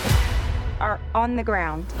heels are on the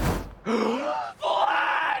ground.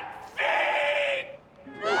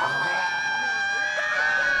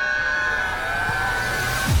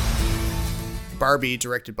 Barbie,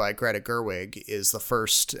 directed by Greta Gerwig, is the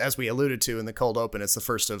first, as we alluded to in the cold open, it's the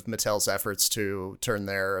first of Mattel's efforts to turn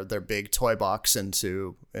their big toy box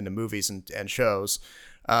into movies and shows.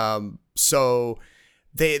 So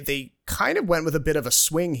they kind of went with a bit of a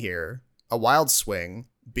swing here, a wild swing,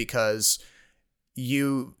 because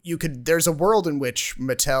there's a world in which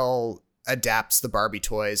Mattel adapts the Barbie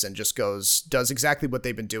toys and just does exactly what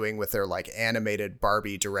they've been doing with their, like, animated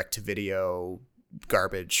Barbie direct-to-video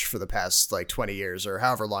garbage for the past, like, 20 years or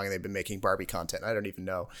however long they've been making Barbie content. I don't even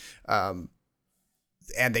know.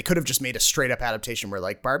 and they could have just made a straight up adaptation where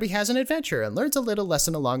like Barbie has an adventure and learns a little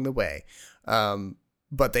lesson along the way.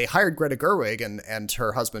 But they hired Greta Gerwig and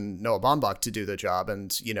her husband Noah Baumbach to do the job.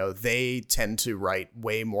 And, you know, they tend to write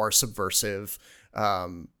way more subversive,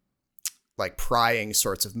 like prying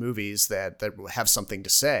sorts of movies that have something to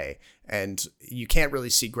say. And you can't really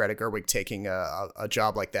see Greta Gerwig taking a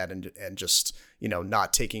job like that and just, you know,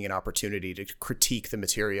 not taking an opportunity to critique the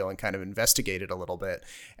material and kind of investigate it a little bit.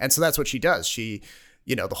 And so that's what she does. She,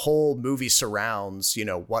 you know, the whole movie surrounds, you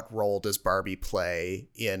know, what role does Barbie play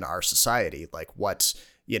in our society? Like what,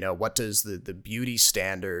 you know, what does the beauty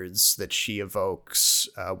standards that she evokes,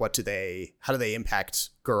 how do they impact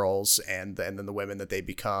girls and then the women that they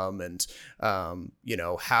become? And, you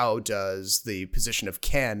know, how does the position of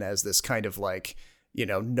Ken as this kind of like, you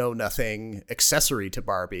know nothing accessory to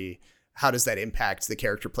Barbie, how does that impact the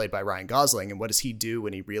character played by Ryan Gosling? And what does he do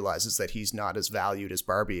when he realizes that he's not as valued as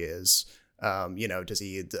Barbie is? You know, does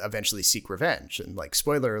he eventually seek revenge? And like,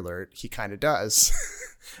 spoiler alert, he kind of does.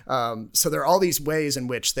 So there are all these ways in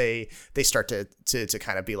which they start to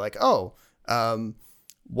kind of be like, oh,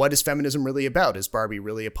 what is feminism really about? Is Barbie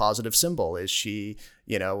really a positive symbol? Is she,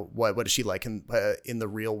 you know, what is she like in the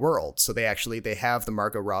real world? So they have the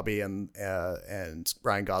Margot Robbie and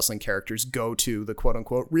Ryan Gosling characters go to the quote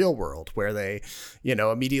unquote real world, where they, you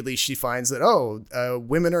know, immediately she finds that,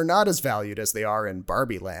 women are not as valued as they are in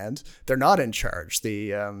Barbie land. They're not in charge.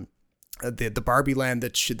 The Barbie land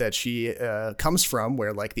that she comes from,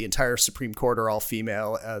 where like the entire Supreme Court are all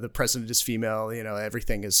female, the president is female, you know,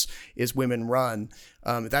 everything is women run.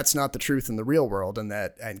 That's not the truth in the real world,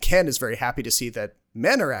 and Ken is very happy to see that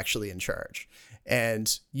men are actually in charge.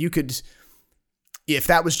 And you could, if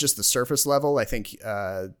that was just the surface level, I think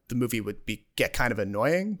the movie would get kind of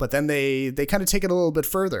annoying. But then they kind of take it a little bit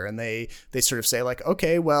further, and they sort of say like,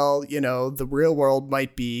 okay, well, you know, the real world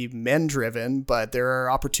might be men driven, but there are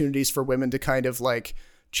opportunities for women to kind of like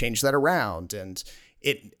change that around. And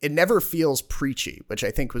it never feels preachy, which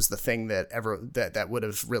I think was the thing that would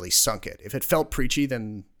have really sunk it. If it felt preachy,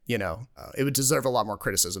 then, you know, it would deserve a lot more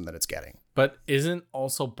criticism than it's getting. But isn't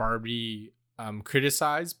also Barbie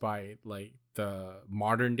criticized by like the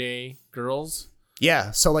modern day girls?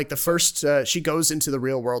 Yeah. So like the first, she goes into the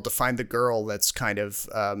real world to find the girl that's kind of,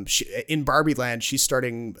 in Barbie land, she's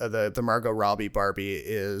starting, the Margot Robbie Barbie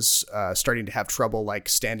is starting to have trouble like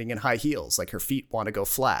standing in high heels, like her feet want to go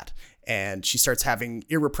flat. And she starts having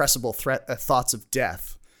irrepressible thoughts of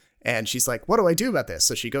death. And she's like, what do I do about this?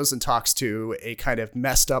 So she goes and talks to a kind of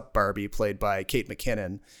messed up Barbie played by Kate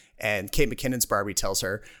McKinnon. And Kate McKinnon's Barbie tells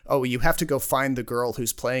her, oh, you have to go find the girl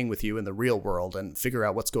who's playing with you in the real world and figure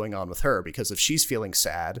out what's going on with her. Because if she's feeling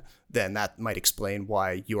sad, then that might explain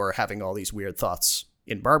why you are having all these weird thoughts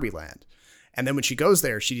in Barbie land. And then when she goes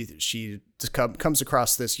there, she comes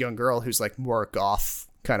across this young girl who's like more goth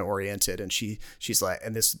kind of oriented. And she's like,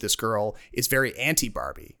 and this girl is very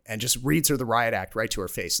anti-Barbie and just reads her the riot act right to her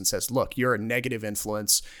face and says, look, you're a negative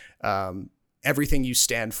influence. Everything you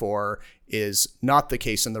stand for is not the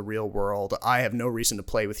case in the real world. I have no reason to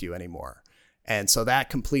play with you anymore. And so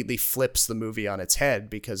that completely flips the movie on its head,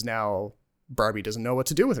 because now Barbie doesn't know what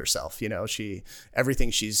to do with herself. You know,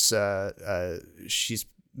 everything she's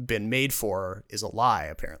been made for is a lie,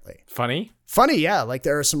 apparently. Funny. Yeah. Like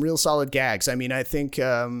there are some real solid gags. I mean, I think,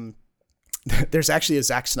 there's actually a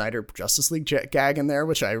Zack Snyder Justice League gag in there,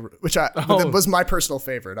 which was my personal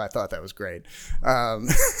favorite. I thought that was great.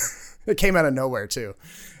 It came out of nowhere too.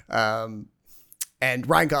 And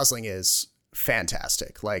Ryan Gosling is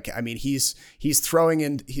fantastic. Like, I mean, he's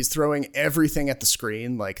throwing everything at the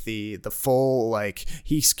screen, like the full, like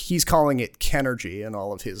he's calling it Kenergy in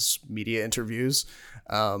all of his media interviews,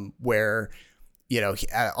 where, you know,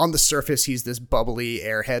 on the surface, he's this bubbly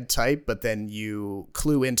airhead type, but then you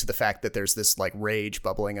clue into the fact that there's this like rage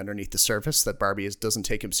bubbling underneath the surface, that Barbie doesn't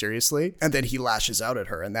take him seriously. And then he lashes out at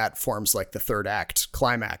her, and that forms like the third act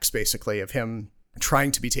climax, basically, of him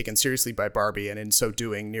trying to be taken seriously by Barbie, and in so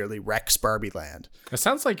doing nearly wrecks Barbie land. It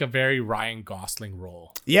sounds like a very Ryan Gosling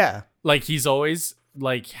role. Yeah. Like he's always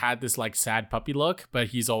like had this like sad puppy look, but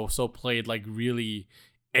he's also played like really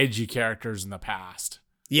edgy characters in the past.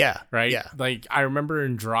 Yeah. Right. Yeah. Like I remember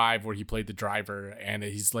in Drive where he played the driver, and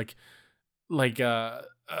he's like a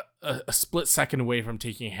split second away from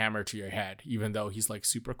taking a hammer to your head, even though he's like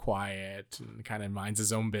super quiet and kind of minds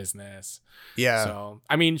his own business. Yeah. So,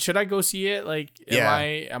 I mean, should I go see it? Like,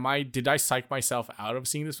 did I psych myself out of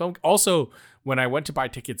seeing this film? Also, when I went to buy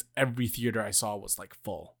tickets, every theater I saw was like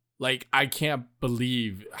full. Like, I can't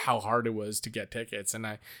believe how hard it was to get tickets. And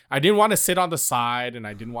I didn't want to sit on the side, and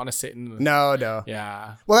I didn't want to sit in the... No.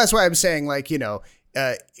 Yeah. Well, that's why I'm saying, like, you know,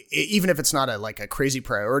 even if it's not a crazy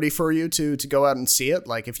priority for you to go out and see it,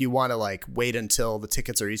 like if you want to like wait until the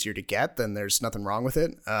tickets are easier to get, then there's nothing wrong with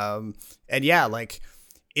it. And yeah, like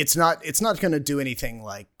it's not going to do anything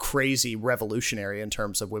like crazy revolutionary in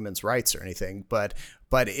terms of women's rights or anything, but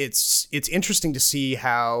it's interesting to see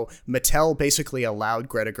how Mattel basically allowed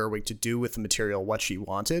Greta Gerwig to do with the material what she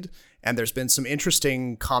wanted. And there's been some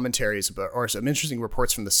interesting commentaries about, or some interesting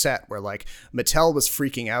reports from the set where like Mattel was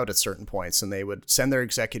freaking out at certain points, and they would send their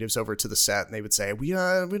executives over to the set and they would say, we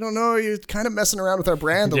don't know, you're kind of messing around with our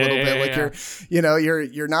brand a little bit. Like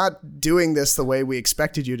you're not doing this the way we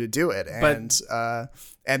expected you to do it.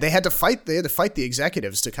 And they had to fight the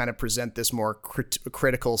executives to kind of present this more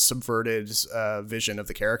critical, subverted vision of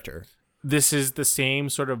the character. This is the same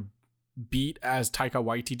sort of beat as Taika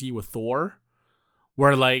Waititi with Thor,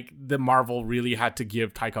 where like the Marvel really had to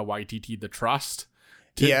give Taika Waititi the trust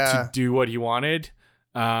to do what he wanted.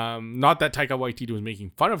 Not that Taika Waititi was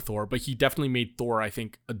making fun of Thor, but he definitely made Thor, I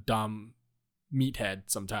think, a dumb meathead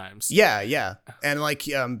sometimes. Yeah. And like,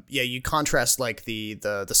 you contrast like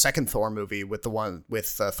the second Thor movie with the one with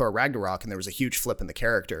Thor Ragnarok, and there was a huge flip in the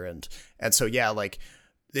character. And so, yeah, like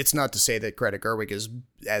it's not to say that Greta Gerwig is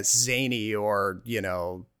as zany or,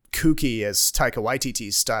 kooky as Taika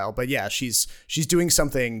Waititi's style, but yeah, she's doing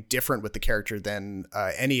something different with the character than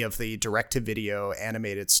any of the direct-to-video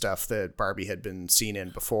animated stuff that Barbie had been seen in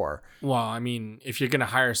before. Well, I mean, if you're gonna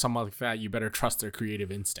hire someone like that, you better trust their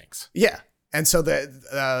creative instincts. Yeah. And so that,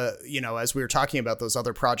 as we were talking about those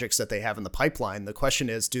other projects that they have in the pipeline, the question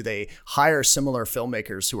is, do they hire similar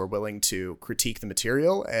filmmakers who are willing to critique the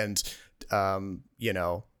material and,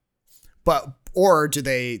 or do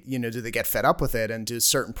they get fed up with it, and do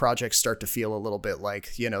certain projects start to feel a little bit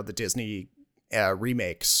like, the Disney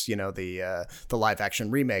remakes, the live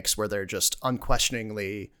action remakes, where they're just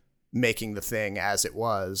unquestioningly making the thing as it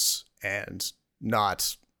was and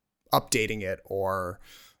not updating it or,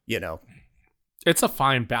 It's a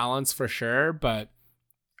fine balance for sure, but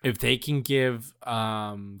if they can give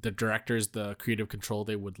the directors the creative control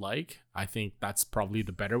they would like, I think that's probably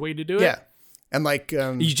the better way to do it. Yeah. And like,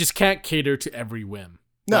 you just can't cater to every whim.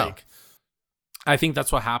 No. Like, I think that's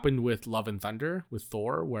what happened with Love and Thunder with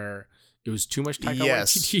Thor, where it was too much Taika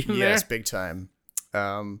Waititi in there. Yes, big time.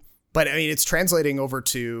 But I mean, it's translating over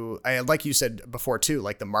to, like you said before too,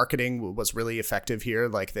 like the marketing was really effective here.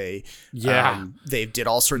 Like they did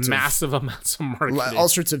all sorts massive amounts of marketing, all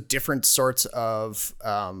sorts of different sorts of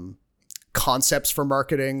concepts for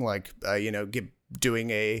marketing, like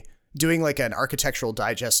doing like an architectural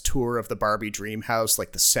digest tour of the Barbie dream house,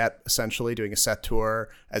 like the set, essentially doing a set tour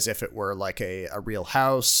as if it were like a real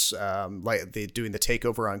house, like they doing the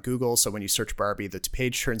takeover on Google. So when you search Barbie, the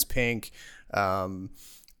page turns pink.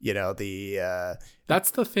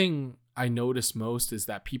 That's the thing I noticed most, is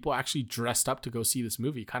that people actually dressed up to go see this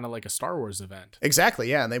movie, kind of like a Star Wars event. Exactly,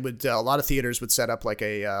 yeah. And they would, a lot of theaters would set up like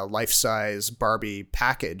a life-size Barbie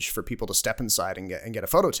package for people to step inside and get a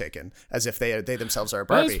photo taken, as if they themselves are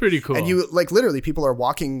Barbie. That's pretty cool. And you, like, literally people are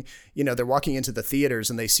walking, they're walking into the theaters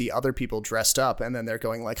and they see other people dressed up, and then they're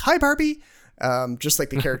going like, "Hi, Barbie." Just like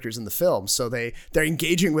the characters in the film. So they're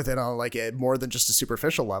engaging with it on like a more than just a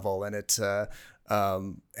superficial level, and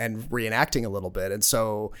and reenacting a little bit. And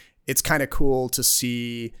so it's kind of cool to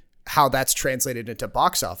see how that's translated into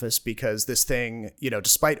box office, because this thing,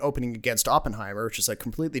 despite opening against Oppenheimer, which is a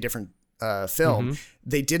completely different film,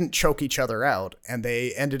 they didn't choke each other out, and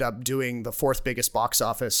they ended up doing the fourth biggest box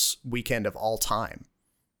office weekend of all time,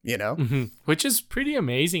 which is pretty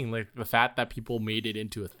amazing. Like the fact that people made it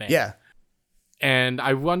into a thing. Yeah. And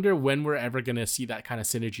I wonder when we're ever going to see that kind of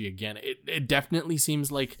synergy again. It definitely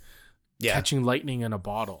seems like catching lightning in a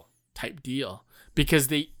bottle type deal, because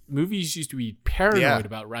movies used to be paranoid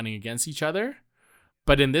about running against each other.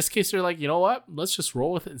 But in this case, they're like, you know what? Let's just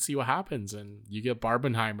roll with it and see what happens. And you get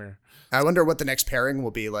Barbenheimer. I wonder what the next pairing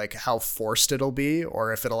will be, like how forced it'll be,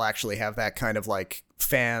 or if it'll actually have that kind of like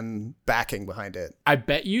fan backing behind it. I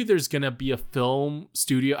bet you there's going to be a film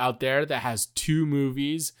studio out there that has two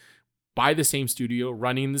movies by the same studio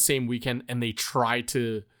running the same weekend, and they try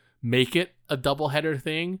to make it a doubleheader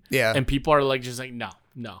thing. Yeah. And people are like, just like, no,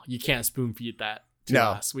 you can't spoon feed that to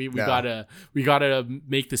us. We gotta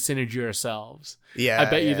make the synergy ourselves. Yeah. I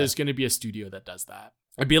bet you there's gonna be a studio that does that.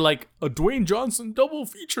 I'd be like a Dwayne Johnson double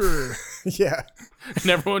feature. Yeah. And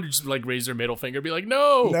everyone would just like raise their middle finger, be like,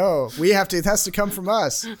 no, it has to come from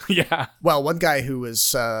us. Yeah. Well, one guy who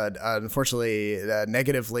was unfortunately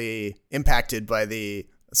negatively impacted by the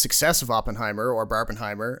success of Oppenheimer or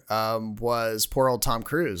Barbenheimer was poor old Tom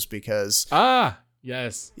Cruise, because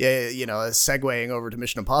yes, segueing over to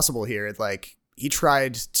Mission Impossible here, like he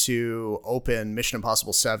tried to open Mission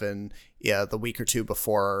Impossible 7 the week or two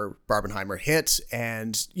before Barbenheimer hit,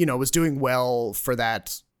 and, you know, was doing well for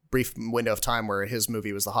that brief window of time where his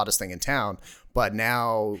movie was the hottest thing in town. But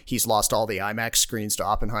now he's lost all the IMAX screens to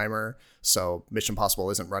Oppenheimer, so Mission Impossible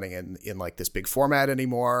isn't running in like this big format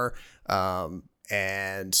anymore.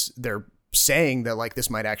 And they're saying that like this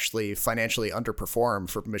might actually financially underperform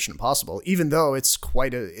for Mission Impossible, even though it's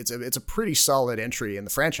it's a pretty solid entry in the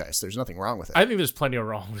franchise. There's nothing wrong with it. I think there's plenty of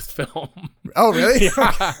wrong with film. Oh, really?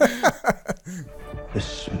 Yeah.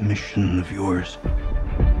 This mission of yours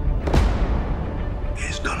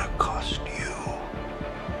is gonna cost you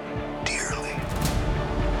dearly.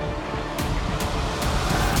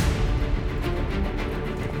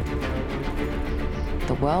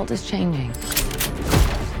 The world is changing.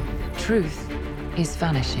 Truth is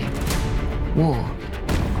vanishing. War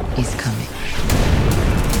is coming.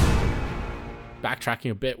 Backtracking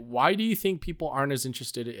a bit, why do you think people aren't as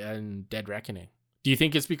interested in Dead Reckoning? Do you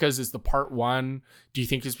think it's because it's the part one? Do you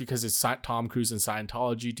think it's because it's Tom Cruise and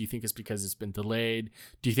Scientology? Do you think it's because it's been delayed?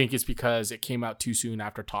 Do you think it's because it came out too soon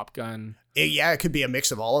after Top Gun? It could be a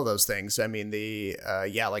mix of all of those things. I mean,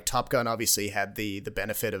 like Top Gun obviously had the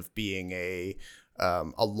benefit of being a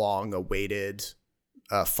long-awaited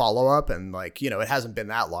follow-up, and like, you know, it hasn't been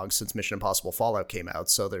that long since Mission Impossible Fallout came out,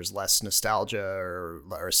 so there's less nostalgia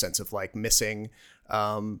or a sense of like missing.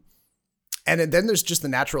 And then there's just the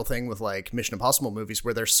natural thing with like Mission Impossible movies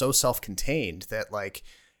where they're so self-contained that like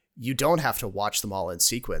you don't have to watch them all in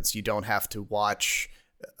sequence. You don't have to watch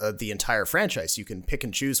the entire franchise. You can pick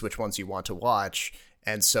and choose which ones you want to watch.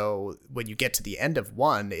 And so when you get to the end of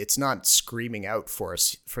one, it's not screaming out for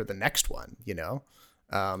us for the next one, you know?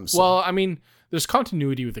 Well, I mean, there's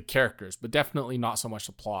continuity with the characters, but definitely not so much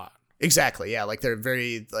the plot. Exactly. Yeah. Like they're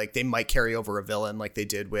very, like they might carry over a villain like they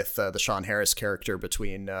did with the Sean Harris character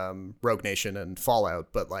between Rogue Nation and Fallout.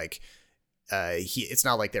 But like it's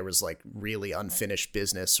not like there was like really unfinished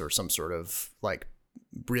business or some sort of like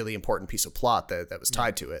really important piece of plot that was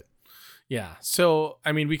tied to it. Yeah. So,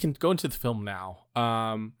 I mean, we can go into the film now.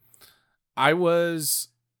 I was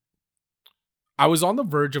on the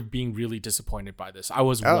verge of being really disappointed by this. I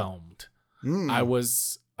was whelmed. I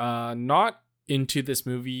was not into this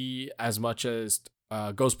movie as much as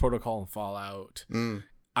Ghost Protocol and Fallout.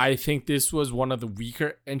 I think this was one of the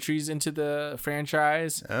weaker entries into the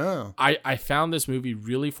franchise. I found this movie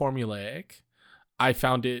really formulaic. I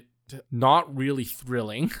found it not really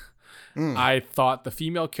thrilling. I thought the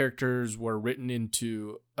female characters were written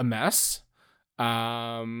into a mess.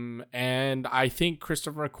 And I think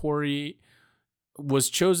Christopher McQuarrie was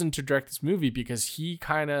chosen to direct this movie because he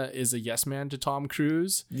kind of is a yes man to Tom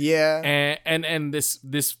Cruise. Yeah. And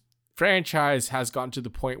this franchise has gotten to the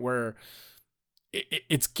point where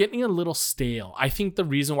it's getting a little stale. I think the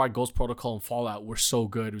reason why Ghost Protocol and Fallout were so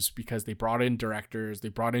good was because they brought in directors, they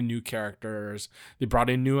brought in new characters, they brought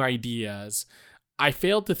in new ideas. I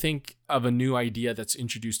failed to think of a new idea that's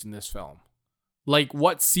introduced in this film. Like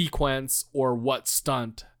what sequence or what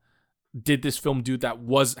stunt did this film do that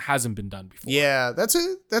hasn't been done before? Yeah, that's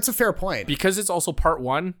a fair point. Because it's also part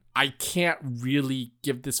one, I can't really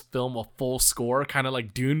give this film a full score, kind of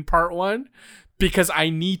like Dune part one, because I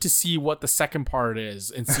need to see what the second part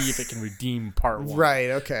is and see if it can redeem part one. Right,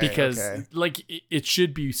 okay. Because like it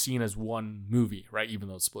should be seen as one movie, right? Even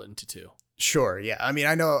though it's split into two. Sure, yeah. I mean,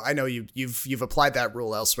 I know you've applied that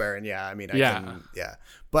rule elsewhere, and yeah, I mean, I can.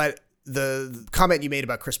 But the comment you made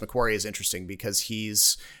about Chris McQuarrie is interesting because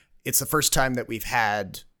it's the first time that we've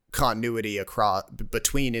had continuity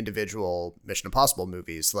between individual Mission Impossible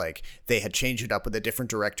movies. Like they had changed it up with a different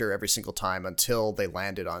director every single time until they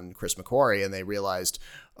landed on Chris McQuarrie and they realized,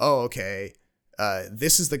 oh, okay,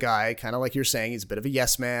 this is the guy, kind of like you're saying, he's a bit of a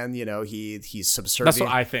yes man. You know, he's subservient. That's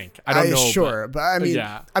what I think. I don't know. Sure. But I mean,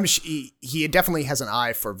 yeah. He definitely has an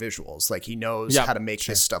eye for visuals. Like he knows how to make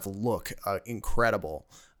this stuff look incredible.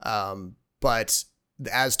 But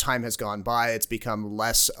as time has gone by, it's become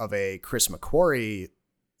less of a Chris McQuarrie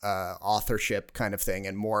authorship kind of thing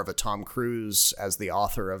and more of a Tom Cruise as the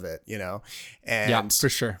author of it, you know? And yeah, for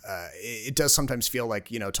sure. It does sometimes feel like,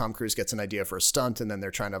 you know, Tom Cruise gets an idea for a stunt and then they're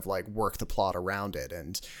trying to like work the plot around it.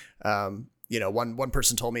 And, you know, one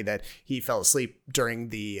person told me that he fell asleep during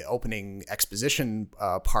the opening exposition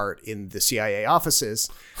part in the CIA offices.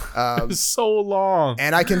 So long.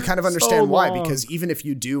 And I can kind of understand why, because even if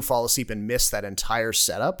you do fall asleep and miss that entire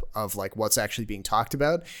setup of like what's actually being talked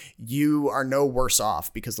about, you are no worse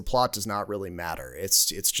off because the plot does not really matter. It's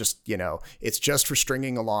just, you know, it's just for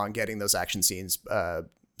stringing along, getting those action scenes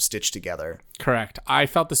stitched together. Correct. I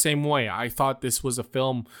felt the same way. I thought this was a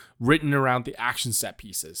film written around the action set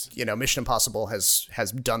pieces. You know, Mission Impossible has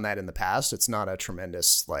done that in the past. It's not a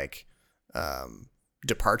tremendous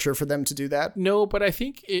departure for them to do that. No, but I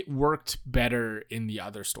think it worked better in the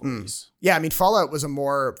other stories. Yeah, I mean,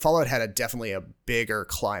 Fallout had definitely a bigger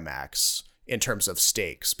climax in terms of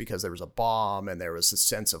stakes, because there was a bomb and there was a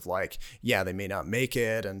sense of like, yeah, they may not make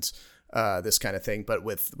it and this kind of thing. But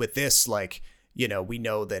with this, like, you know, we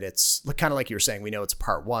know that it's kind of like you were saying, we know it's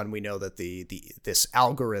part one. We know that this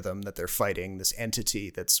algorithm that they're fighting, this entity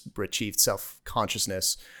that's achieved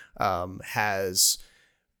self-consciousness, has,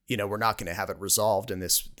 you know, we're not going to have it resolved in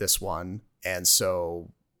this one. And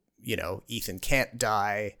so, you know, Ethan can't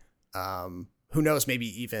die. Who knows, maybe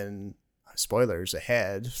even, spoilers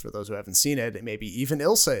ahead for those who haven't seen it, maybe even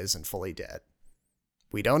Ilsa isn't fully dead.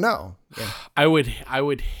 We don't know. Yeah. I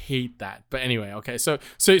would hate that. But anyway, okay. So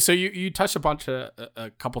you touched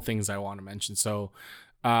a couple things I want to mention. So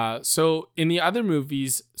in the other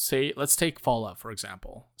movies, say, let's take Fallout, for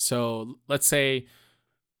example. So let's say,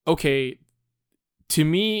 okay, to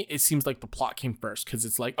me, it seems like the plot came first, because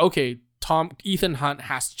it's like, okay, Ethan Hunt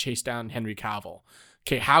has to chase down Henry Cavill.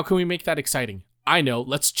 Okay, how can we make that exciting? I know,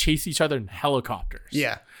 let's chase each other in helicopters.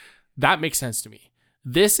 Yeah. That makes sense to me.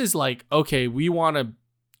 This is like, okay, we want to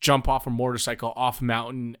jump off a motorcycle off a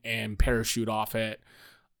mountain and parachute off it.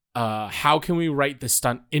 How can we write this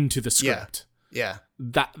stunt into the script? Yeah.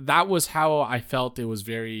 That was how I felt. It was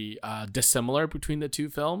very dissimilar between the two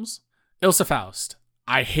films. Ilsa Faust.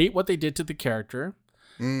 I hate what they did to the character.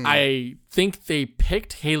 I think they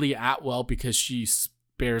picked Hayley Atwell because she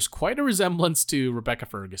bears quite a resemblance to Rebecca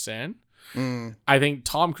Ferguson. I think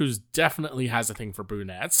Tom Cruise definitely has a thing for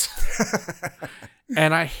brunettes.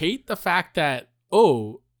 And I hate the fact that,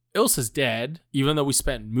 Ilsa's dead, even though we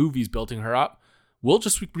spent movies building her up. We'll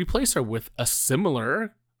just replace her with a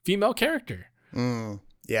similar female character.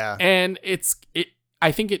 Yeah. And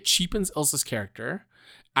I think it cheapens Ilsa's character.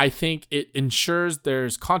 I think it ensures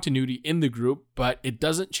there's continuity in the group, but it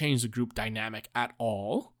doesn't change the group dynamic at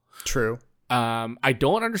all. True. I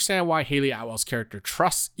don't understand why Hayley Atwell's character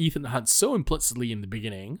trusts Ethan Hunt so implicitly in the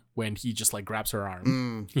beginning when he just like grabs her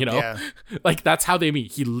arm. You know, yeah. Like that's how they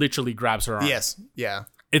meet. He literally grabs her arm. Yes. Yeah.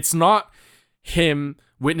 It's not him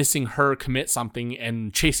witnessing her commit something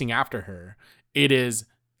and chasing after her. It is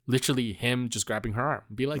literally him just grabbing her arm.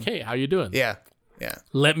 Be like, hey, how you doing? Yeah. Yeah.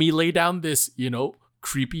 Let me lay down this, you know,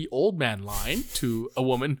 creepy old man line to a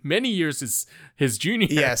woman many years his junior.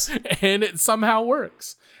 Yes. And it somehow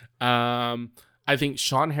works. I think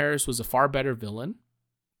Sean Harris was a far better villain.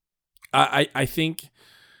 I think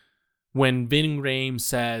when Ving Rhames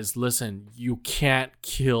says, listen, you can't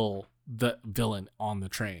kill the villain on the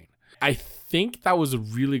train, I think that was a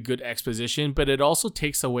really good exposition, but it also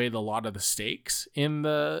takes away a lot of the stakes in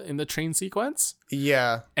the train sequence.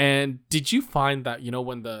 Yeah. And did you find that, you know,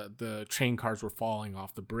 when the train cars were falling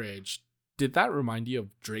off the bridge, did that remind you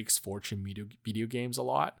of Drake's Fortune video games a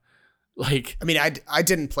lot? Like, I mean, I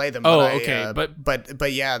didn't play them. Okay,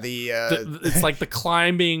 but yeah, it's like the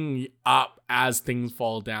climbing up as things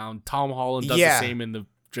fall down. Tom Holland does the same in the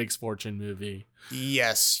Drake's Fortune movie.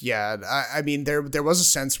 Yes, yeah. I mean, there was a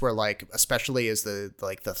sense where, like, especially as the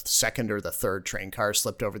second or the third train car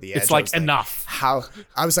slipped over the edge, it's like enough.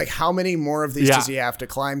 How many more of these does he have to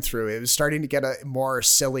climb through? It was starting to get more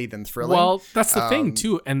silly than thrilling. Well, that's the thing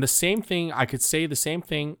too, and the same thing I could say the same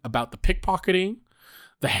thing about the pickpocketing.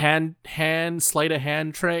 The hand sleight of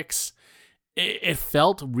hand tricks, it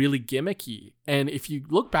felt really gimmicky. And if you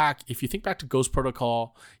think back to Ghost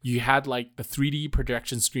Protocol, you had like the 3D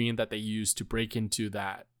projection screen that they used to break into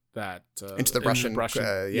that into the Russian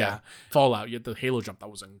Fallout. You had the Halo jump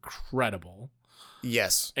that was incredible.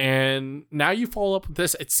 Yes. And now you follow up with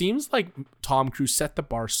this. It seems like Tom Cruise set the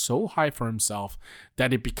bar so high for himself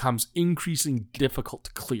that it becomes increasingly difficult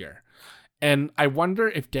to clear. And I wonder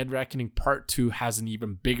if Dead Reckoning Part 2 has an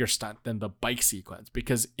even bigger stunt than the bike sequence.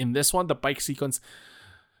 Because in this one, the bike sequence,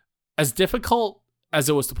 as difficult as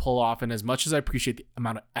it was to pull off, and as much as I appreciate the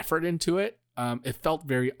amount of effort into it, it felt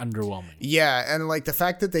very underwhelming. Yeah, and like the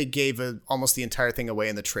fact that they gave almost the entire thing away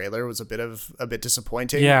in the trailer was a bit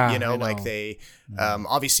disappointing. Yeah, you know, like they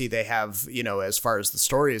obviously they have, you know, as far as the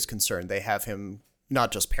story is concerned, they have him not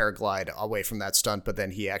just paraglide away from that stunt, but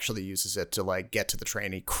then he actually uses it to like get to the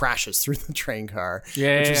train. He crashes through the train car, which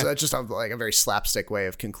is just like a very slapstick way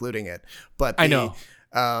of concluding it. But I know.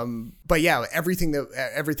 But yeah,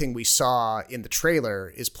 everything we saw in the trailer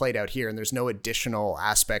is played out here, and there's no additional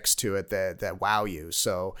aspects to it that wow you.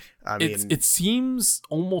 So I mean, it seems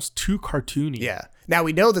almost too cartoony. Yeah. Now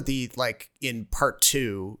we know that in part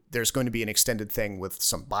 2, there's going to be an extended thing with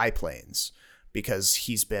some biplanes. because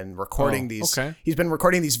he's been recording he's been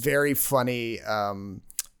recording these very funny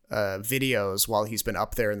videos while he's been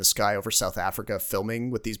up there in the sky over South Africa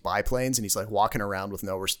filming with these biplanes, and he's like walking around with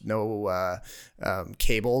no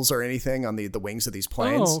cables or anything on the wings of these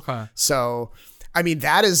planes. Oh, okay. So I mean,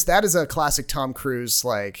 that is a classic Tom Cruise,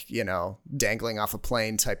 like, you know, dangling off a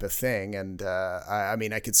plane type of thing. And I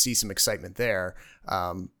mean, I could see some excitement there.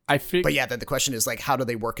 But yeah, then the question is, like, how do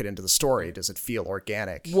they work it into the story? Does it feel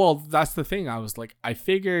organic? Well, that's the thing. I was like, I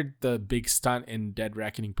figured the big stunt in Dead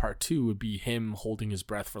Reckoning Part 2 would be him holding his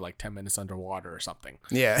breath for like 10 minutes underwater or something.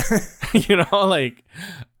 Yeah. You know, like,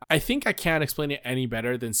 I think I can't explain it any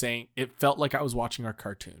better than saying it felt like I was watching our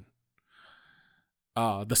cartoon.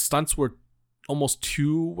 The stunts were almost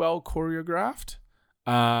too well choreographed.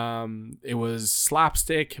 It was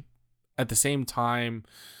slapstick at the same time,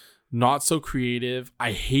 not so creative.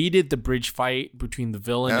 I hated the bridge fight between the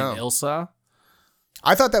villain and Ilsa.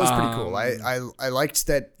 I thought that was pretty cool. I liked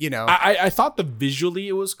that, you know. I thought visually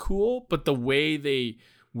it was cool, but the way they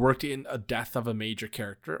worked in a death of a major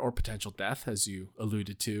character or potential death, as you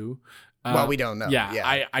alluded to. Well, we don't know.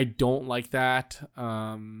 Yeah. I don't like that.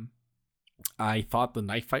 I thought the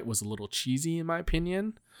knife fight was a little cheesy in my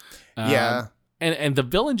opinion. Yeah. And the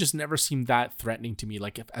villain just never seemed that threatening to me,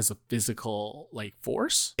 like as a physical like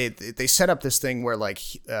force. They set up this thing where like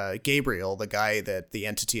Gabriel, the guy that the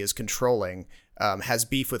entity is controlling, has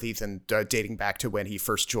beef with Ethan dating back to when he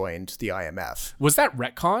first joined the IMF. Was that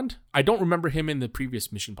retconned? I don't remember him in the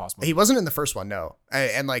previous Mission Impossible. He wasn't in the first one, no.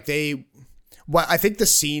 And like I think the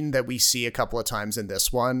scene that we see a couple of times in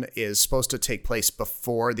this one is supposed to take place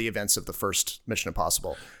before the events of the first Mission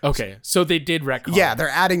Impossible. Okay, so they did retcon. Yeah, they're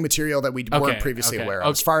adding material that we weren't previously aware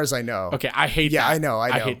of, as far as I know. Okay, I hate that. Yeah, I know.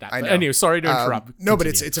 I hate that. I know. Anyway, sorry to interrupt. No, but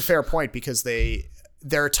it's a fair point because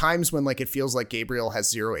there are times when like it feels like Gabriel has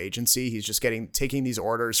zero agency. He's just taking these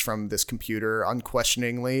orders from this computer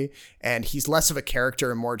unquestioningly, and he's less of a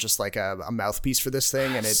character and more just like a mouthpiece for this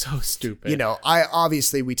thing. And it's so stupid. You know,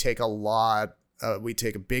 we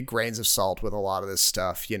take big grains of salt with a lot of this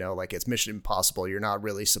stuff. You know, like it's Mission Impossible. You're not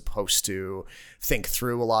really supposed to think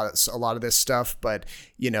through a lot of this stuff. But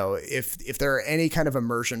you know, if there are any kind of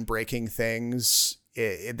immersion breaking things,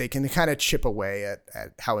 they can kind of chip away at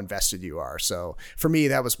how invested you are. So for me,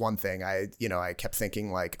 that was one thing. I kept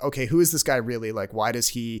thinking like, okay, who is this guy really? Like, why does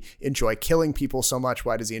he enjoy killing people so much?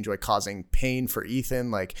 Why does he enjoy causing pain for Ethan?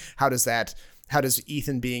 Like, how does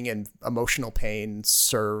Ethan being in emotional pain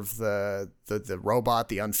serve the robot,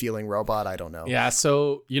 the unfeeling robot? I don't know. Yeah.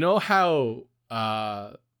 So you know how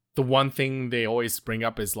the one thing they always bring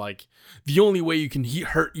up is like the only way you can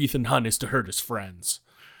hurt Ethan Hunt is to hurt his friends.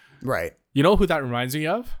 Right. You know who that reminds me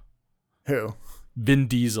of? Who? Vin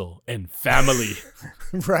Diesel and Family.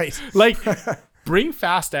 Right. Like, bring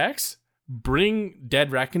Fast X, bring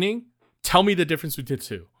Dead Reckoning. Tell me the difference between the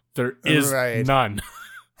two. There is none.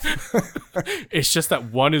 It's just that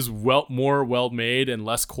one is more well made and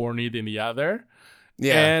less corny than the other.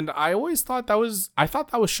 Yeah. And I always thought that was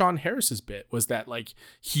Sean Harris's bit, was that like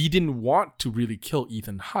he didn't want to really kill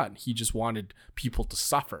Ethan Hunt. He just wanted people to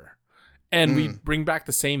suffer. And we bring back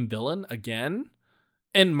the same villain again.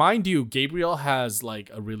 And mind you, Gabriel has like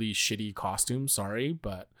a really shitty costume, sorry,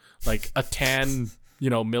 but like a tan,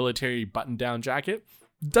 military button-down jacket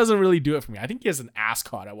doesn't really do it for me. I think he has an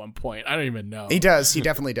ascot at one point. I don't even know. He does. He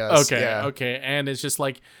definitely does. Okay. And it's just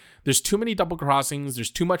like there's too many double crossings.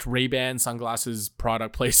 There's too much Ray-Ban sunglasses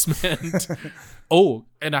product placement. Oh,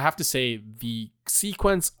 and I have to say the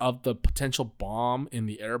sequence of the potential bomb in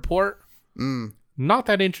the airport, not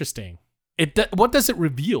that interesting. What does it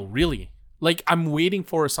reveal, really? Like, I'm waiting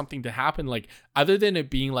for something to happen, like, other than it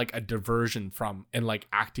being, like, a diversion from, and, like,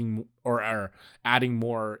 acting or adding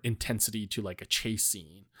more intensity to, like, a chase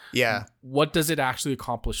scene. Yeah. What does it actually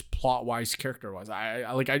accomplish plot-wise, character-wise?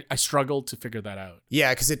 I struggled to figure that out.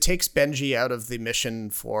 Yeah, because it takes Benji out of the mission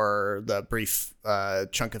for the brief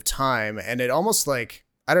chunk of time, and it almost, like,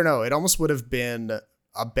 I don't know, it almost would have been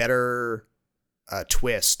a better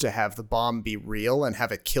twist to have the bomb be real and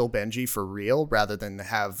have it kill Benji for real rather than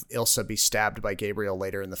have Ilsa be stabbed by Gabriel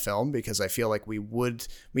later in the film, because I feel like we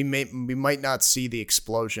might not see the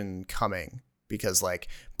explosion coming, because like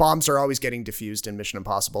bombs are always getting diffused in Mission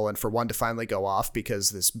Impossible, and for one to finally go off because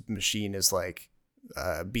this machine is like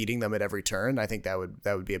beating them at every turn, I think that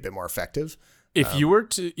would be a bit more effective. If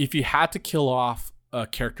you had to kill off a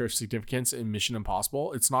character of significance in Mission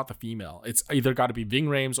Impossible, it's not the female. It's either got to be Ving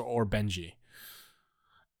Rhames or Benji.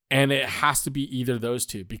 And it has to be either of those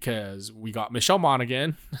two, because we got Michelle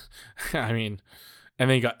Monaghan, and then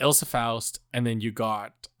you got Ilsa Faust, and then you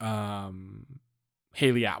got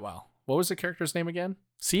Haley Atwell. What was the character's name again?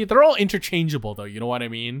 See, they're all interchangeable, though. You know what I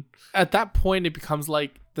mean? At that point, it becomes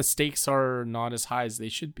like the stakes are not as high as they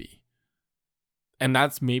should be. And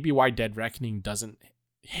that's maybe why Dead Reckoning doesn't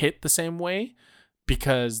hit the same way,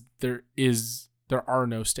 because there are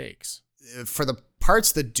no stakes. For the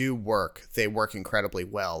parts that do work, they work incredibly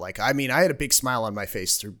well. Like, I mean, I had a big smile on my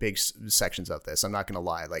face through big sections of this. I'm not going to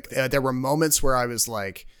lie. Like, there were moments where I was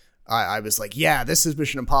like, yeah, this is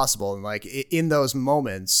Mission Impossible. And like, in those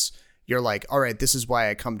moments, you're like, all right, this is why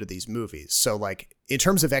I come to these movies. So like, in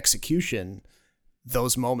terms of execution,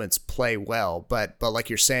 those moments play well, but like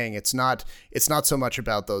you're saying, it's not so much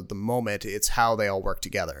about the moment, it's how they all work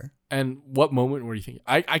together. And what moment were you thinking?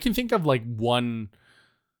 I can think of like one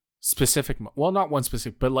specific, well, not one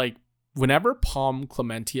specific, but like whenever Palm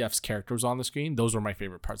Clementieff's character was on the screen, those were my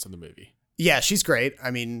favorite parts of the movie. Yeah, she's great.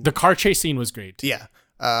 I mean, the car chase scene was great. Yeah.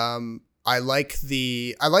 I like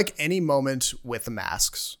any moment with the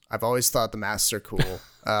masks. I've always thought the masks are cool.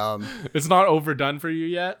 It's not overdone for you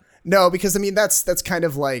yet? No, because I mean, that's kind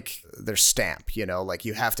of like their stamp, you know, like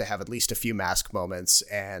you have to have at least a few mask moments,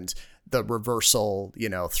 and the reversal, you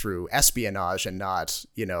know, through espionage and not,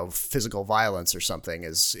 you know, physical violence or something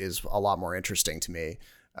is a lot more interesting to me.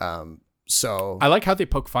 So I like how they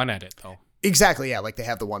poke fun at it though. Exactly. Yeah. Like they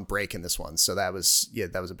have the one break in this one. So that was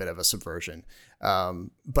a bit of a subversion.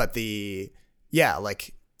 But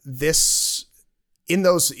like this, in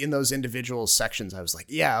those individual sections, I was like,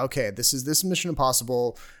 yeah, okay, this is Mission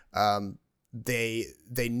Impossible. They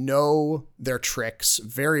know their tricks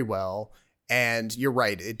very well. And you're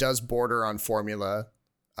right. It does border on formula.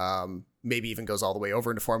 Maybe even goes all the way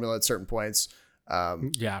over into formula at certain points.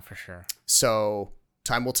 Yeah, for sure. So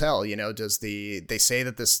time will tell, you know, they say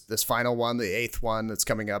that this final one, the 8th one that's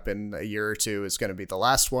coming up in a year or two, is going to be the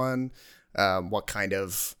last one. What kind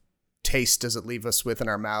of taste does it leave us with in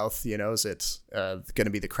our mouth? You know, is it going to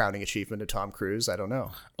be the crowning achievement of Tom Cruise? I don't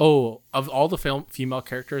know. Oh, of all the female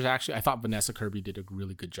characters, actually, I thought Vanessa Kirby did a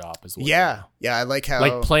really good job as well. Yeah. Yeah. I like how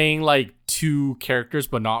like playing like two characters,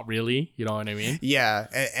 but not really, you know what I mean? Yeah.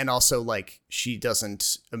 And also like she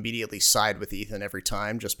doesn't immediately side with Ethan every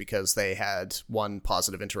time just because they had one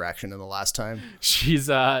positive interaction in the last time. She's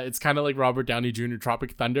it's kind of like Robert Downey Jr.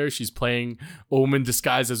 Tropic Thunder. She's playing a woman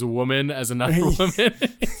disguised as a woman, as another woman.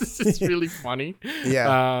 It's really funny.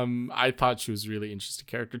 Yeah. I thought she was a really interesting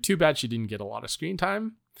character. Too bad she didn't get a lot of screen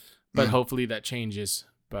time, but hopefully that changes.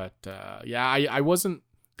 But yeah, I wasn't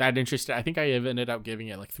that interested. I think I ended up giving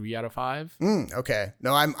it like 3 out of 5. Okay.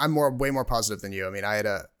 No, I'm way more positive than you. I mean,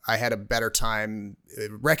 I had a better time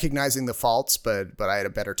recognizing the faults, but I had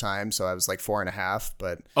a better time, so I was like 4.5.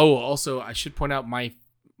 But also I should point out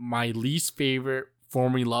my least favorite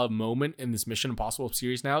Formula moment in this Mission Impossible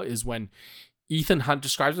series now is when Ethan Hunt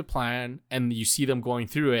describes a plan and you see them going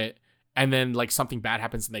through it, and then like something bad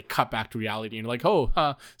happens and they cut back to reality and you're like,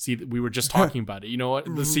 oh, see, we were just talking about it. You know what?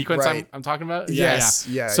 The sequence right. I'm talking about? Yes.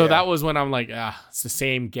 Yeah. So that was when I'm like, it's the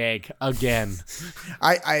same gag again.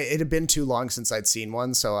 It had been too long since I'd seen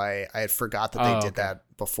one, so I had forgot that they did that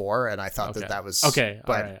before, and I thought that was okay.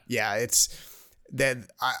 But right. yeah, it's that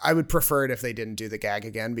I would prefer it if they didn't do the gag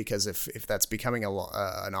again, because if that's becoming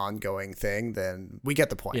an ongoing thing, then we get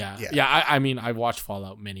the point. Yeah. I mean, I've watched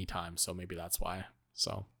Fallout many times, so maybe that's why.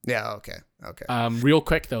 So yeah, okay. Real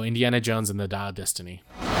quick though, Indiana Jones and the Dial of Destiny.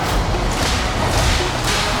 This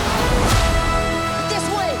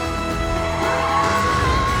way.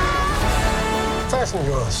 Fasten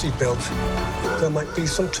your seatbelts. There might be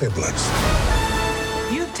some turbulence.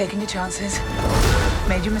 You've taken your chances,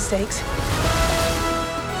 made your mistakes,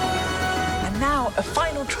 and now a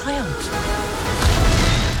final triumph.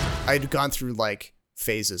 I'd gone through like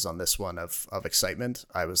phases on this one of excitement.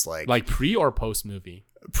 I was like pre or post movie?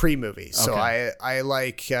 Pre-movie. Okay. So I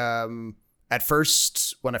like at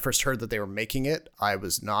first, when I first heard that they were making it, I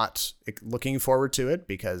was not looking forward to it,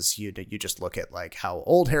 because you just look at like how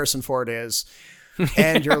old Harrison Ford is,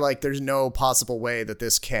 and you're like, there's no possible way that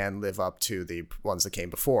this can live up to the ones that came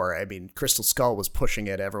before. I mean, Crystal Skull was pushing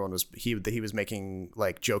it. Everyone was he was making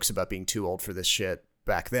like jokes about being too old for this shit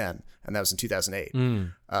back then, and that was in 2008.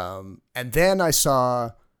 And then I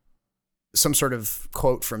saw some sort of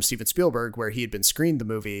quote from Steven Spielberg where he had been screened the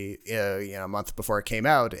movie a month before it came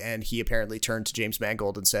out, and he apparently turned to James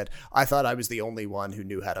Mangold and said, I thought I was the only one who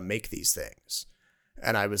knew how to make these things.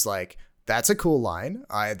 And I was like, that's a cool line.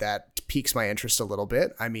 That piques my interest a little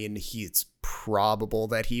bit. I mean, it's probable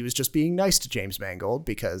that he was just being nice to James Mangold,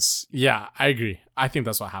 because yeah, I agree. I think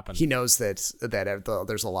that's what happened. He knows that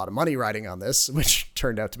there's a lot of money riding on this, which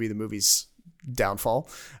turned out to be the movie's downfall.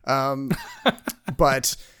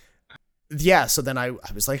 But yeah, so then I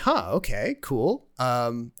was like, okay, cool.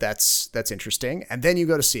 That's interesting. And then you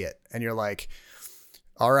go to see it and you're like,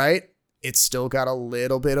 all right, it's still got a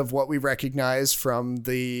little bit of what we recognize from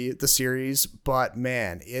the series, but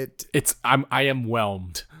man, I am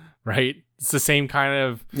whelmed, right? It's the same kind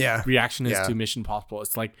of reaction as to Mission Impossible.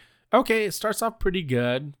 It's like, okay, it starts off pretty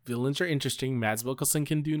good. Villains are interesting. Mads Mikkelsen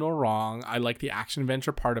can do no wrong. I like the action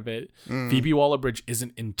adventure part of it. Phoebe Waller-Bridge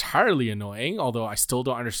isn't entirely annoying, although I still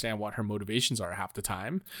don't understand what her motivations are half the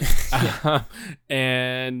time.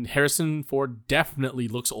 And Harrison Ford definitely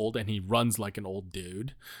looks old, and he runs like an old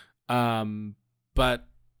dude. But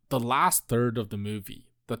the last third of the movie,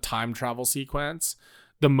 the time travel sequence,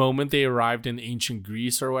 the moment they arrived in ancient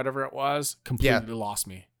Greece or whatever it was, completely lost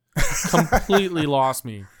me. Completely lost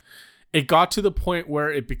me. It got to the point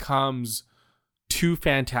where it becomes too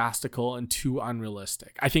fantastical and too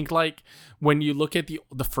unrealistic. I think like when you look at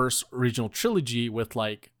the first original trilogy with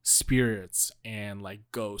like spirits and like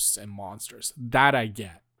ghosts and monsters, that I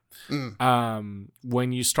get.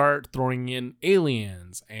 When you start throwing in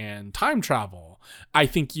aliens and time travel, I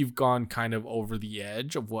think you've gone kind of over the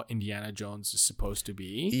edge of what Indiana Jones is supposed to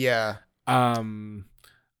be. Yeah.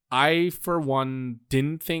 I, for one,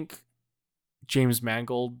 didn't think James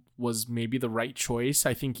Mangold was maybe the right choice.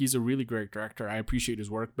 I think he's a really great director. I appreciate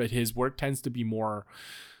his work, but his work tends to be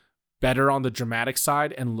better on the dramatic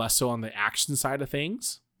side and less so on the action side of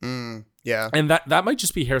things. Yeah. And that might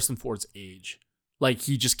just be Harrison Ford's age. Like,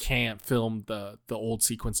 he just can't film the old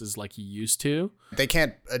sequences like he used to. They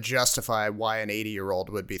can't justify why an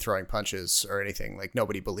 80-year-old would be throwing punches or anything. Like,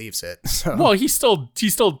 nobody believes it. So. Well, he still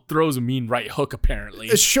throws a mean right hook, apparently.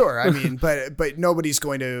 Sure, I mean, but nobody's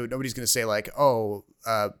going to say like, oh,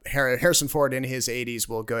 Harrison Ford in his 80s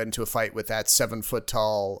will go into a fight with that 7-foot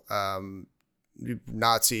tall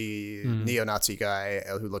neo-Nazi guy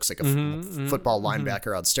who looks like a football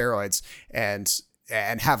linebacker on steroids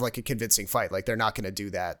and have like a convincing fight. Like, they're not going to do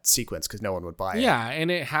that sequence because no one would buy it. Yeah, and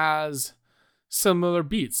it has similar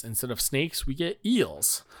beats. Instead of snakes, we get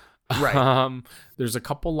eels. Right. There's a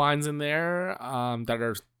couple lines in there that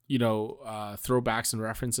are, throwbacks and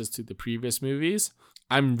references to the previous movies.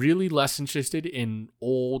 I'm really less interested in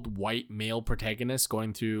old white male protagonists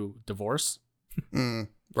going through divorce.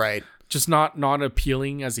 Right. Just not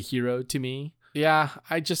appealing as a hero to me. Yeah,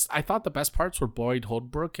 I thought the best parts were Boyd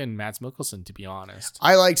Holbrook and Mads Mikkelsen, to be honest.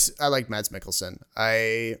 I liked Mads Mikkelsen.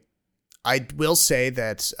 I will say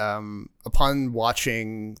that upon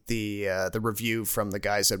watching the review from the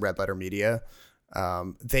guys at Red Letter Media,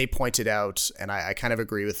 they pointed out, and I kind of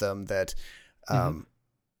agree with them, that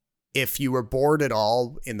if you were bored at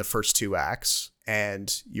all in the first 2 acts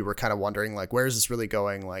and you were kind of wondering like, where is this really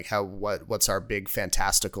going? Like, what's our big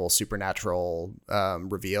fantastical supernatural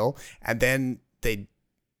reveal? And then they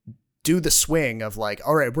do the swing of like,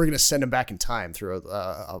 all right, we're going to send him back in time through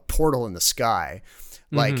a portal in the sky.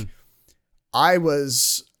 Like, I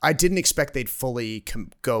didn't expect they'd fully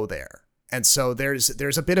go there. And so there's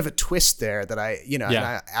a bit of a twist there that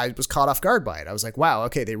I was caught off guard by it. I was like, wow,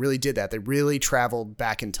 okay, they really did that. They really traveled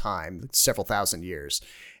back in time several thousand years.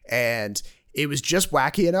 And it was just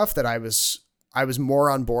wacky enough that I was more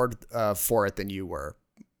on board for it than you were,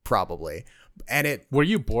 probably. And were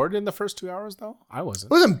you bored in the first 2 hours though? I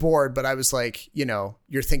wasn't. I wasn't bored, but I was like,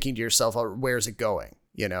 you're thinking to yourself, oh, where's it going?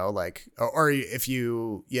 Like, or if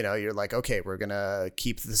you're like, okay, we're gonna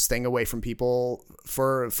keep this thing away from people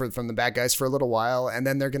from the bad guys for a little while, and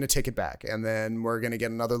then they're gonna take it back, and then we're gonna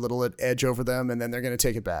get another little edge over them, and then they're gonna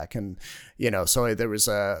take it back, and so there was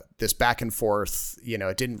this back and forth. You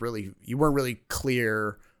weren't really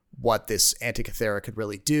clear what this Antikythera could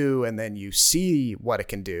really do, and then you see what it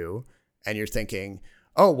can do, and you're thinking,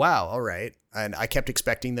 oh wow, all right, and I kept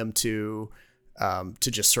expecting them to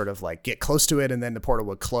just sort of like get close to it, and then the portal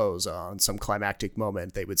would close on some climactic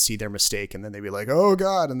moment. They would see their mistake, and then they'd be like, oh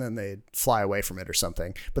God, and then they'd fly away from it or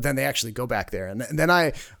something. But then they actually go back there. And then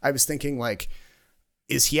I was thinking, like,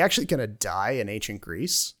 is he actually going to die in ancient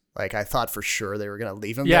Greece? Like, I thought for sure they were going to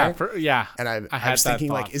leave him there. And I was thinking,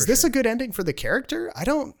 like, is this a good ending for the character?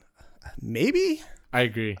 Maybe. I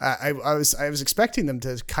agree. I was expecting them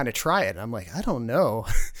to kind of try it. I'm like, I don't know.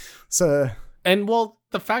 And well,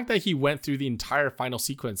 the fact that he went through the entire final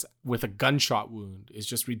sequence with a gunshot wound is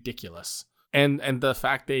just ridiculous. And the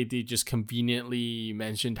fact they just conveniently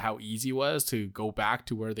mentioned how easy it was to go back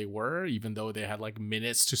to where they were, even though they had like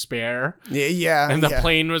minutes to spare. Yeah. And the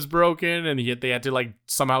plane was broken, and they had to like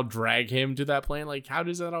somehow drag him to that plane. Like, how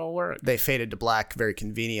does that all work? They faded to black very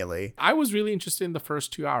conveniently. I was really interested in the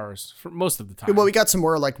first 2 hours for most of the time. Well, we got some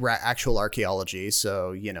more like actual archaeology,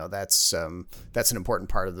 so that's an important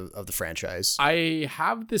part of the franchise. I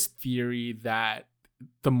have this theory that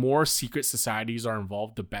the more secret societies are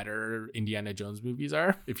involved, the better Indiana Jones movies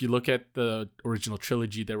are. If you look at the original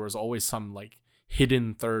trilogy, there was always some like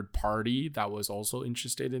hidden third party that was also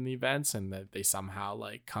interested in the events, and that they somehow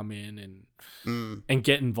like come in and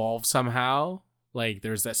get involved somehow. Like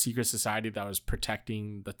there's that secret society that was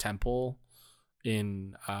protecting the temple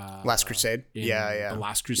in Last Crusade. The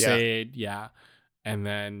Last Crusade. Yeah. And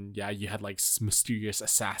then you had like mysterious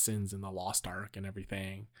assassins in the Lost Ark and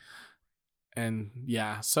everything. And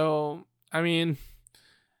so I mean,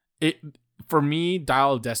 it for me,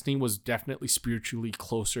 Dial of Destiny was definitely spiritually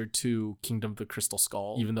closer to Kingdom of the Crystal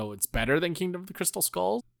Skull, even though it's better than Kingdom of the Crystal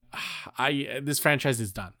Skull. This franchise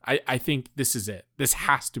is done. I think this is it. This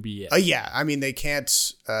has to be it. Yeah, I mean they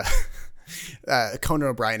can't. Conan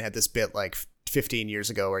O'Brien had this bit like 15 years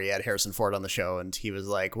ago where he had Harrison Ford on the show, and he was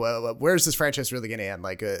like, well, where's this franchise really going to end?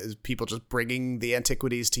 Like, is people just bringing the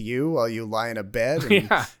antiquities to you while you lie in a bed? And,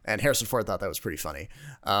 and Harrison Ford thought that was pretty funny.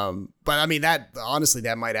 But I mean, that honestly,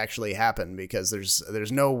 that might actually happen, because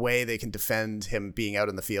there's no way they can defend him being out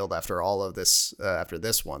in the field after all of this, after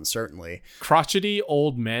this one, certainly. Crotchety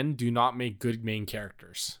old men do not make good main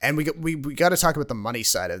characters. And we got to talk about the money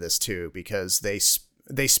side of this too, because they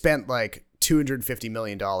spent like $250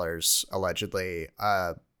 million allegedly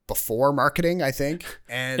before marketing, I think,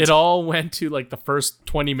 and it all went to like the first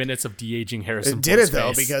 20 minutes of de-aging Harrison. It did it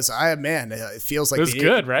though, because it feels like it was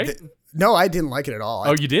good, right? No, I didn't like it at all.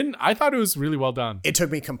 Oh, you didn't? I thought it was really well done. It took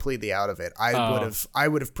me completely out of it. I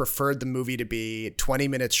would have preferred the movie to be 20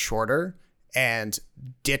 minutes shorter and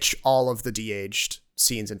ditch all of the de-aged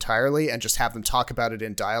scenes entirely and just have them talk about it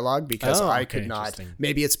in dialogue, because I could not.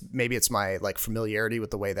 Maybe it's my like familiarity with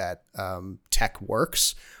the way that tech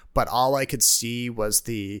works, but all I could see was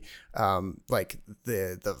the like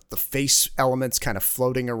the face elements kind of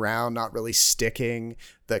floating around, not really sticking,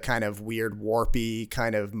 the kind of weird warpy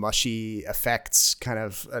kind of mushy effects kind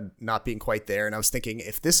of not being quite there. And I was thinking,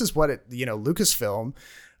 if this is what Lucasfilm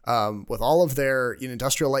with all of their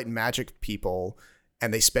Industrial Light and Magic people,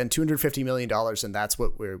 and they spend $250 million, and that's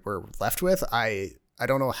what we're left with, I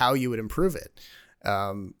don't know how you would improve it.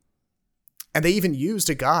 And they even used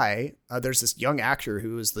a guy. There's this young actor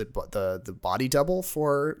who is the body double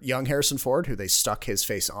for young Harrison Ford, who they stuck his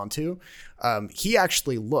face onto. He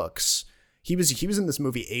actually looks. He was in this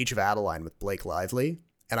movie Age of Adeline with Blake Lively,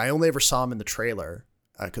 and I only ever saw him in the trailer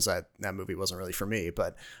because that movie wasn't really for me.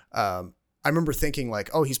 But I remember thinking like,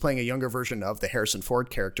 oh, he's playing a younger version of the Harrison Ford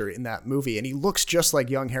character in that movie, and he looks just like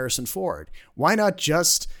young Harrison Ford. Why not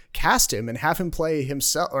just cast him and have him play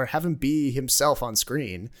himself, or have him be himself on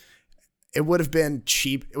screen? It would have been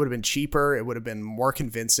cheap. It would have been cheaper. It would have been more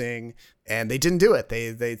convincing, and they didn't do it.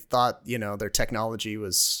 They thought their technology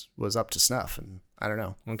was up to snuff, and I don't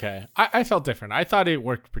know. Okay, I felt different. I thought it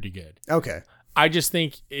worked pretty good. Okay, I just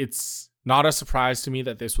think it's not a surprise to me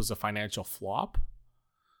that this was a financial flop.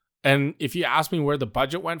 And if you ask me where the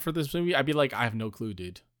budget went for this movie, I'd be like, I have no clue,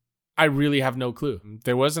 dude. I really have no clue.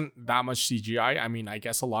 There wasn't that much CGI. I mean, I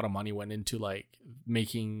guess a lot of money went into like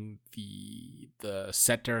making the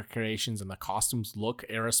set decorations and the costumes look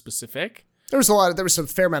era specific. There was a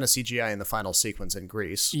fair amount of CGI in the final sequence in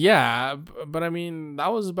Greece. Yeah, but I mean,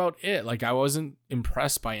 that was about it. Like, I wasn't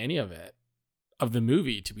impressed by any of it, of the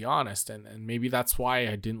movie, to be honest. And maybe that's why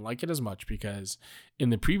I didn't like it as much, because in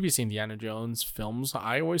the previous Indiana Jones films,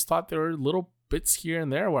 I always thought there were little bits here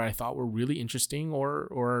and there where I thought were really interesting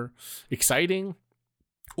or exciting,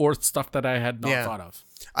 or stuff that I had not thought of.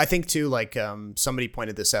 I think too, like somebody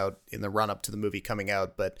pointed this out in the run up to the movie coming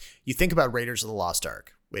out, but you think about Raiders of the Lost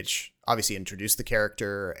Ark, which obviously introduced the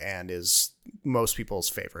character and is most people's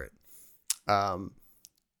favorite. And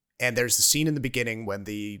there's the scene in the beginning when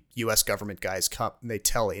the U.S. government guys come and they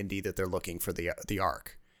tell Indy that they're looking for the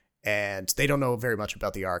Ark. And they don't know very much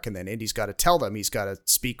about the Ark. And then Indy's got to tell them, he's got to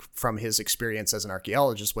speak from his experience as an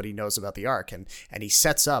archaeologist, what he knows about the Ark. And he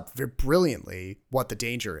sets up very brilliantly what the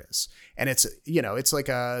danger is. And it's like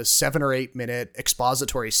a 7 or 8 minute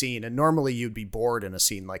expository scene. And normally you'd be bored in a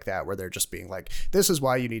scene like that, where they're just being like, this is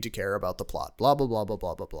why you need to care about the plot, blah, blah, blah, blah,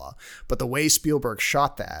 blah, blah, blah. But the way Spielberg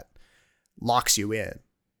shot that locks you in.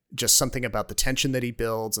 Just something about the tension that he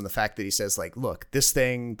builds, and the fact that he says like, look, this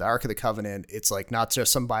thing, the Ark of the Covenant, it's like not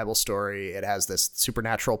just some Bible story. It has this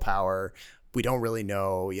supernatural power. We don't really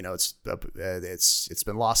know, it's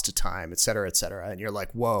been lost to time, et cetera, et cetera. And you're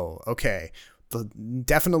like, whoa, okay.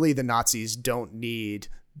 Definitely the Nazis don't need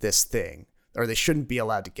this thing, or they shouldn't be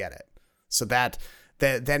allowed to get it. So that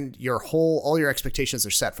then all your expectations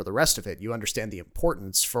are set for the rest of it. You understand the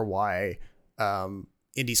importance for why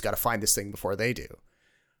Indy's got to find this thing before they do.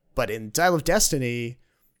 But in Dial of Destiny,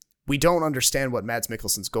 we don't understand what Mads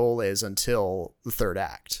Mikkelsen's goal is until the third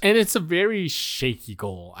act. And it's a very shaky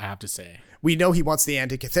goal, I have to say. We know he wants the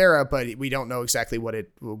Antikythera, but we don't know exactly what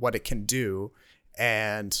it can do.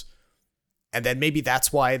 And And then maybe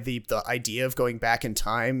that's why the idea of going back in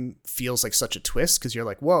time feels like such a twist, because you're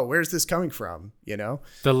like, whoa, where's this coming from? You know?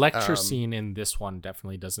 The lecture scene in this one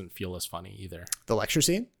definitely doesn't feel as funny either. The lecture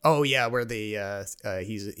scene? Oh, yeah, where the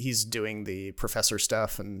he's doing the professor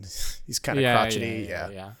stuff and he's kind of crotchety.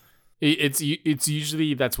 Yeah. It's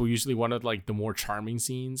usually one of like the more charming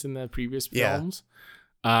scenes in the previous films.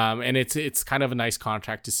 And it's kind of a nice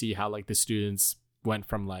contrast to see how like the students went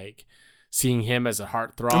from like seeing him as a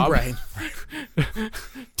heartthrob, right,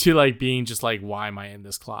 to like being just like, why am I in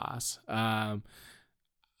this class?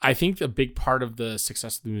 I think a big part of the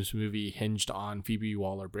success of this movie hinged on Phoebe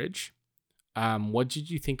Waller-Bridge. What did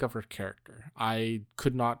you think of her character? I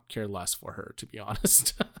could not care less for her, to be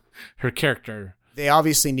honest. Her character. They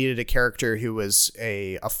obviously needed a character who was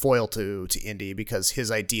a foil to Indy, because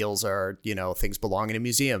his ideals are, you know, things belong in a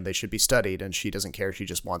museum. They should be studied. And she doesn't care. She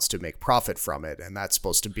just wants to make profit from it. And that's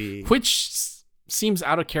supposed to be... Which seems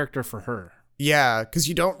out of character for her. Yeah, because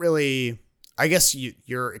you don't really... I guess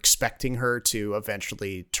you're expecting her to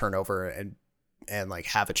eventually turn over and like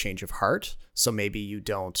have a change of heart. So maybe you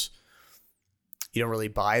don't really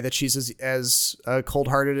buy that she's as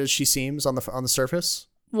cold-hearted as she seems on the surface.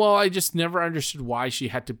 Well, I just never understood why she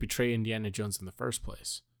had to betray Indiana Jones in the first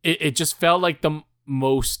place. It just felt like the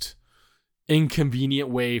most inconvenient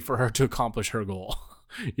way for her to accomplish her goal,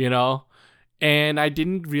 you know? And I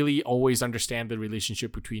didn't really always understand the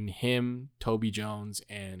relationship between him, Toby Jones,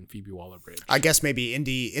 and Phoebe Waller-Bridge. I guess maybe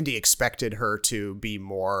Indy expected her to be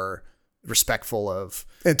more respectful of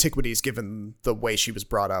antiquities given the way she was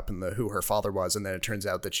brought up and who her father was. And then it turns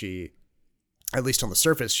out that she, at least on the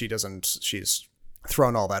surface, she's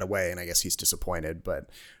thrown all that away, and I guess he's disappointed. But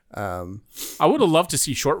I would have loved to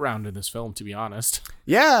see Short Round in this film, to be honest.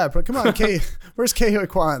 Yeah, but come on, where's Ke Huy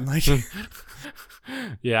Quan? Like,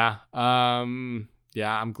 yeah, I'm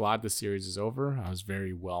glad the series is over. I was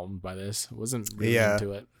very whelmed by this. I wasn't really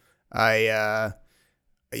into it.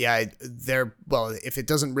 If it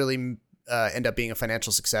doesn't really end up being a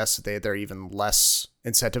financial success, they're even less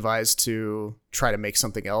incentivized to try to make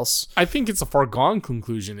something else. I think it's a foregone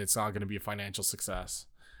conclusion it's not going to be a financial success.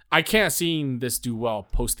 I can't see this do well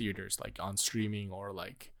post theaters, like on streaming or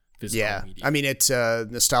like physical media. I mean,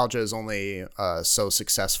 nostalgia is only so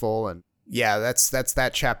successful, and that's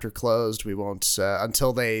that chapter closed. We won't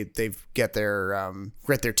until they get their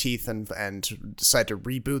grit their teeth and decide to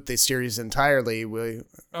reboot the series entirely.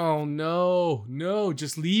 Oh no,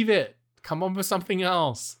 just leave it. Come up with something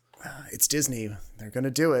else. It's Disney. They're going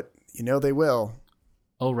to do it. You know they will.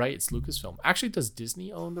 Oh, right. It's Lucasfilm. Actually, does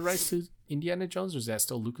Disney own the rights to Indiana Jones, or is that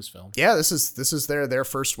still Lucasfilm? Yeah, this is their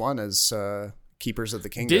first one as Keepers of the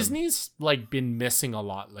Kingdom. Disney's like been missing a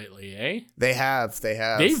lot lately, eh? They have.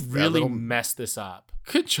 They've really messed this up.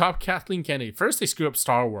 Good job, Kathleen Kennedy. First, they screw up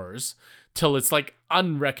Star Wars till it's like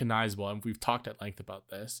unrecognizable, and we've talked at length about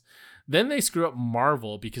this. Then they screw up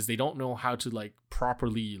Marvel because they don't know how to like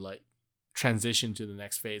properly like transition to the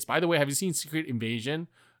next phase. By the way, have you seen Secret Invasion?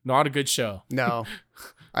 Not a good show. No.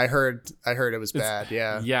 I heard it was bad.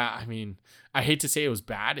 Yeah. Yeah, I mean, I hate to say it was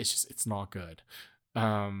bad. It's not good.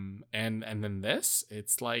 And then this,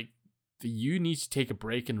 it's like you need to take a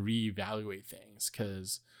break and reevaluate things,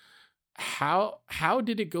 because how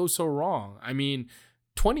did it go so wrong? I mean,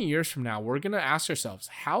 20 years from now, we're going to ask ourselves,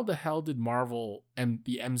 how the hell did Marvel and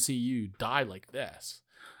the MCU die like this?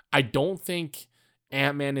 I don't think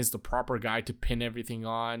Ant-Man is the proper guy to pin everything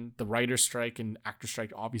on. The writer's strike and actor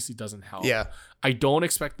strike obviously doesn't help. Yeah. I don't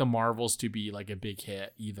expect the Marvels to be like a big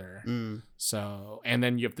hit either. So, and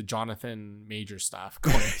then you have the Jonathan Major stuff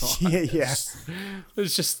going on. Yeah.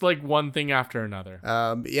 It's just like one thing after another.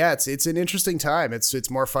 It's an interesting time. It's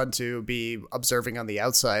more fun to be observing on the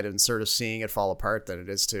outside and sort of seeing it fall apart than it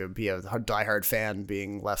is to be a diehard fan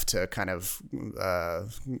being left to kind of,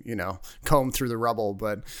 comb through the rubble.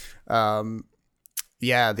 But,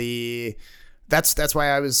 that's why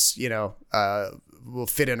I was, will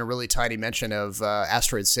fit in a really tiny mention of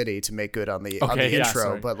Asteroid City to make good on the intro.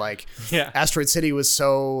 Sorry. But like, Asteroid City was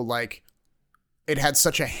so like, it had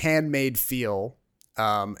such a handmade feel.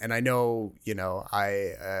 And I know,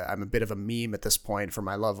 I'm a bit of a meme at this point for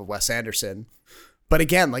my love of Wes Anderson. But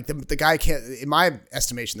again, like the guy can't, in my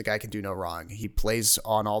estimation, the guy can do no wrong. He plays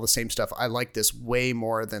on all the same stuff. I like this way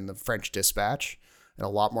more than the French Dispatch. And a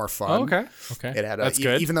lot more fun. Oh, okay. It had That's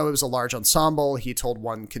good. Even though it was a large ensemble, he told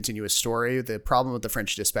one continuous story. The problem with the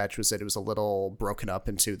French Dispatch was that it was a little broken up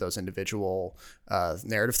into those individual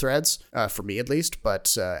narrative threads, for me at least.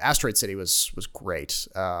 But Asteroid City was great.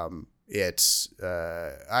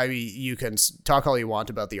 I mean, you can talk all you want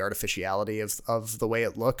about the artificiality of the way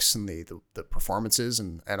it looks and the performances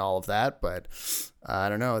and all of that, but I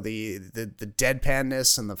don't know, the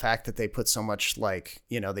deadpanness and the fact that they put so much, like,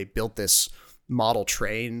 you know, they built this model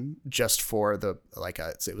train just for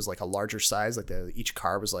it was like a larger size, like each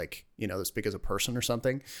car was like, you know, as big as a person or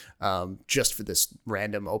something, just for this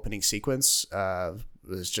random opening sequence.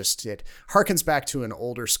 Was just, it harkens back to an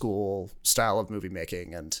older school style of movie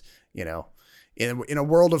making, and, you know, in a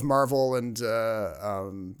world of Marvel and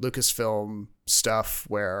Lucasfilm stuff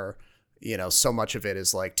where, you know, so much of it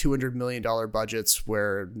is like $200 million budgets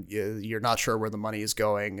where you're not sure where the money is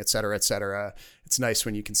going, et cetera, et cetera. It's nice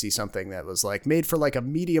when you can see something that was like made for like a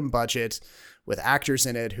medium budget with actors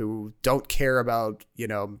in it who don't care about, you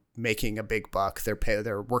know, making a big buck.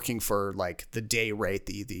 They're working for like the day rate,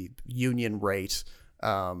 the union rate.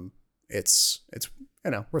 It's,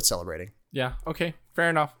 you know, worth celebrating. Yeah. Okay. Fair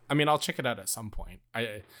enough. I mean, I'll check it out at some point.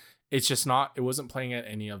 It wasn't playing at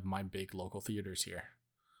any of my big local theaters here,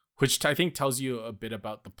 which I think tells you a bit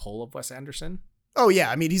about the pull of Wes Anderson. Oh yeah.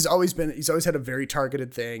 I mean, he's always had a very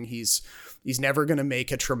targeted thing. He's never going to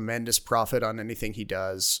make a tremendous profit on anything he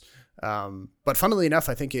does. But funnily enough,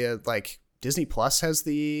 I think like Disney Plus has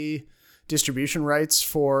the distribution rights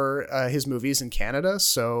for his movies in Canada.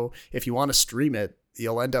 So if you want to stream it,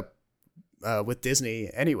 you'll end up with Disney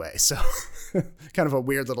anyway. So kind of a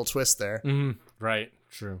weird little twist there. Mm-hmm. Right.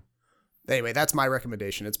 True. Anyway, that's my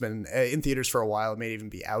recommendation. It's been in theaters for a while. It may even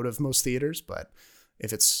be out of most theaters, but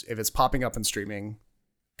if it's popping up and streaming,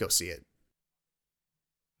 go see it.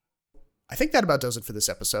 I think that about does it for this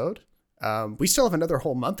episode. We still have another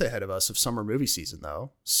whole month ahead of us of summer movie season,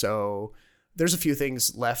 though. So there's a few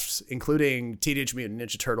things left, including Teenage Mutant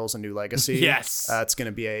Ninja Turtles: A New Legacy. Yes. It's going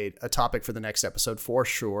to be a topic for the next episode for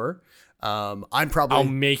sure. I'll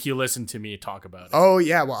make you listen to me talk about it. Oh,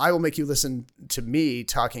 yeah. Well, I will make you listen to me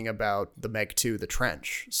talking about the Meg 2, The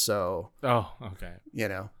Trench. So. Oh, okay. You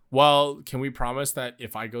know. Well, can we promise that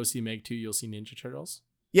if I go see Meg 2, you'll see Ninja Turtles?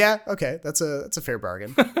 Yeah. Okay. That's a fair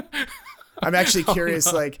bargain. I'm actually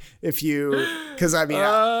curious, like, if you, because I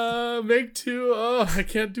mean, Meg 2. Oh, I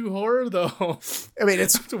can't do horror though. I mean,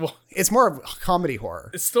 it's more of comedy horror.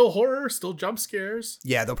 It's still horror, still jump scares.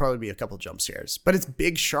 Yeah, there'll probably be a couple jump scares, but it's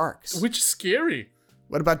big sharks, which is scary.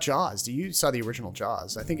 What about Jaws? You saw the original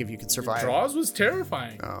Jaws? I think if you could survive. Jaws was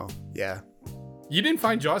terrifying. Oh yeah. You didn't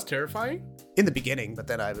find Jaws terrifying? In the beginning, but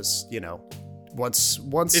then I was, you know. Once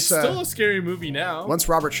it's still a scary movie now. Once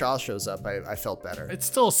Robert Shaw shows up, I felt better. It's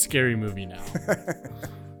still a scary movie now.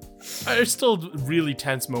 There's still really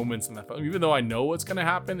tense moments in that film. Even though I know what's going to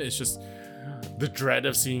happen, it's just the dread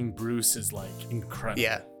of seeing Bruce is like incredible.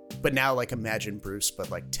 Yeah. But now, like, imagine Bruce, but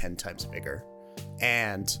like 10 times bigger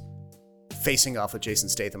and facing off with Jason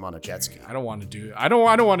Statham on a jet ski. I don't want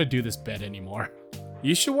to do this bet anymore.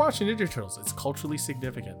 You should watch Ninja Turtles. It's culturally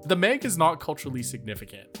significant. The Meg is not culturally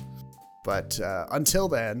significant. But until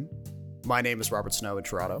then, my name is Robert Snow in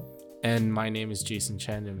Toronto. And my name is Jason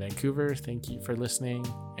Chen in Vancouver. Thank you for listening,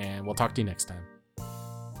 and we'll talk to you next time.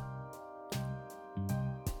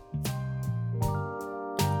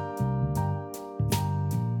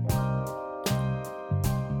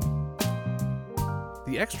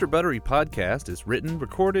 The Extra Buttery podcast is written,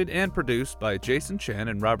 recorded, and produced by Jason Chen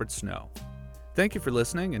and Robert Snow. Thank you for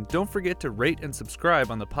listening, and don't forget to rate and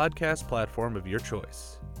subscribe on the podcast platform of your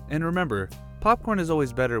choice. And remember, popcorn is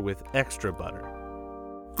always better with extra butter.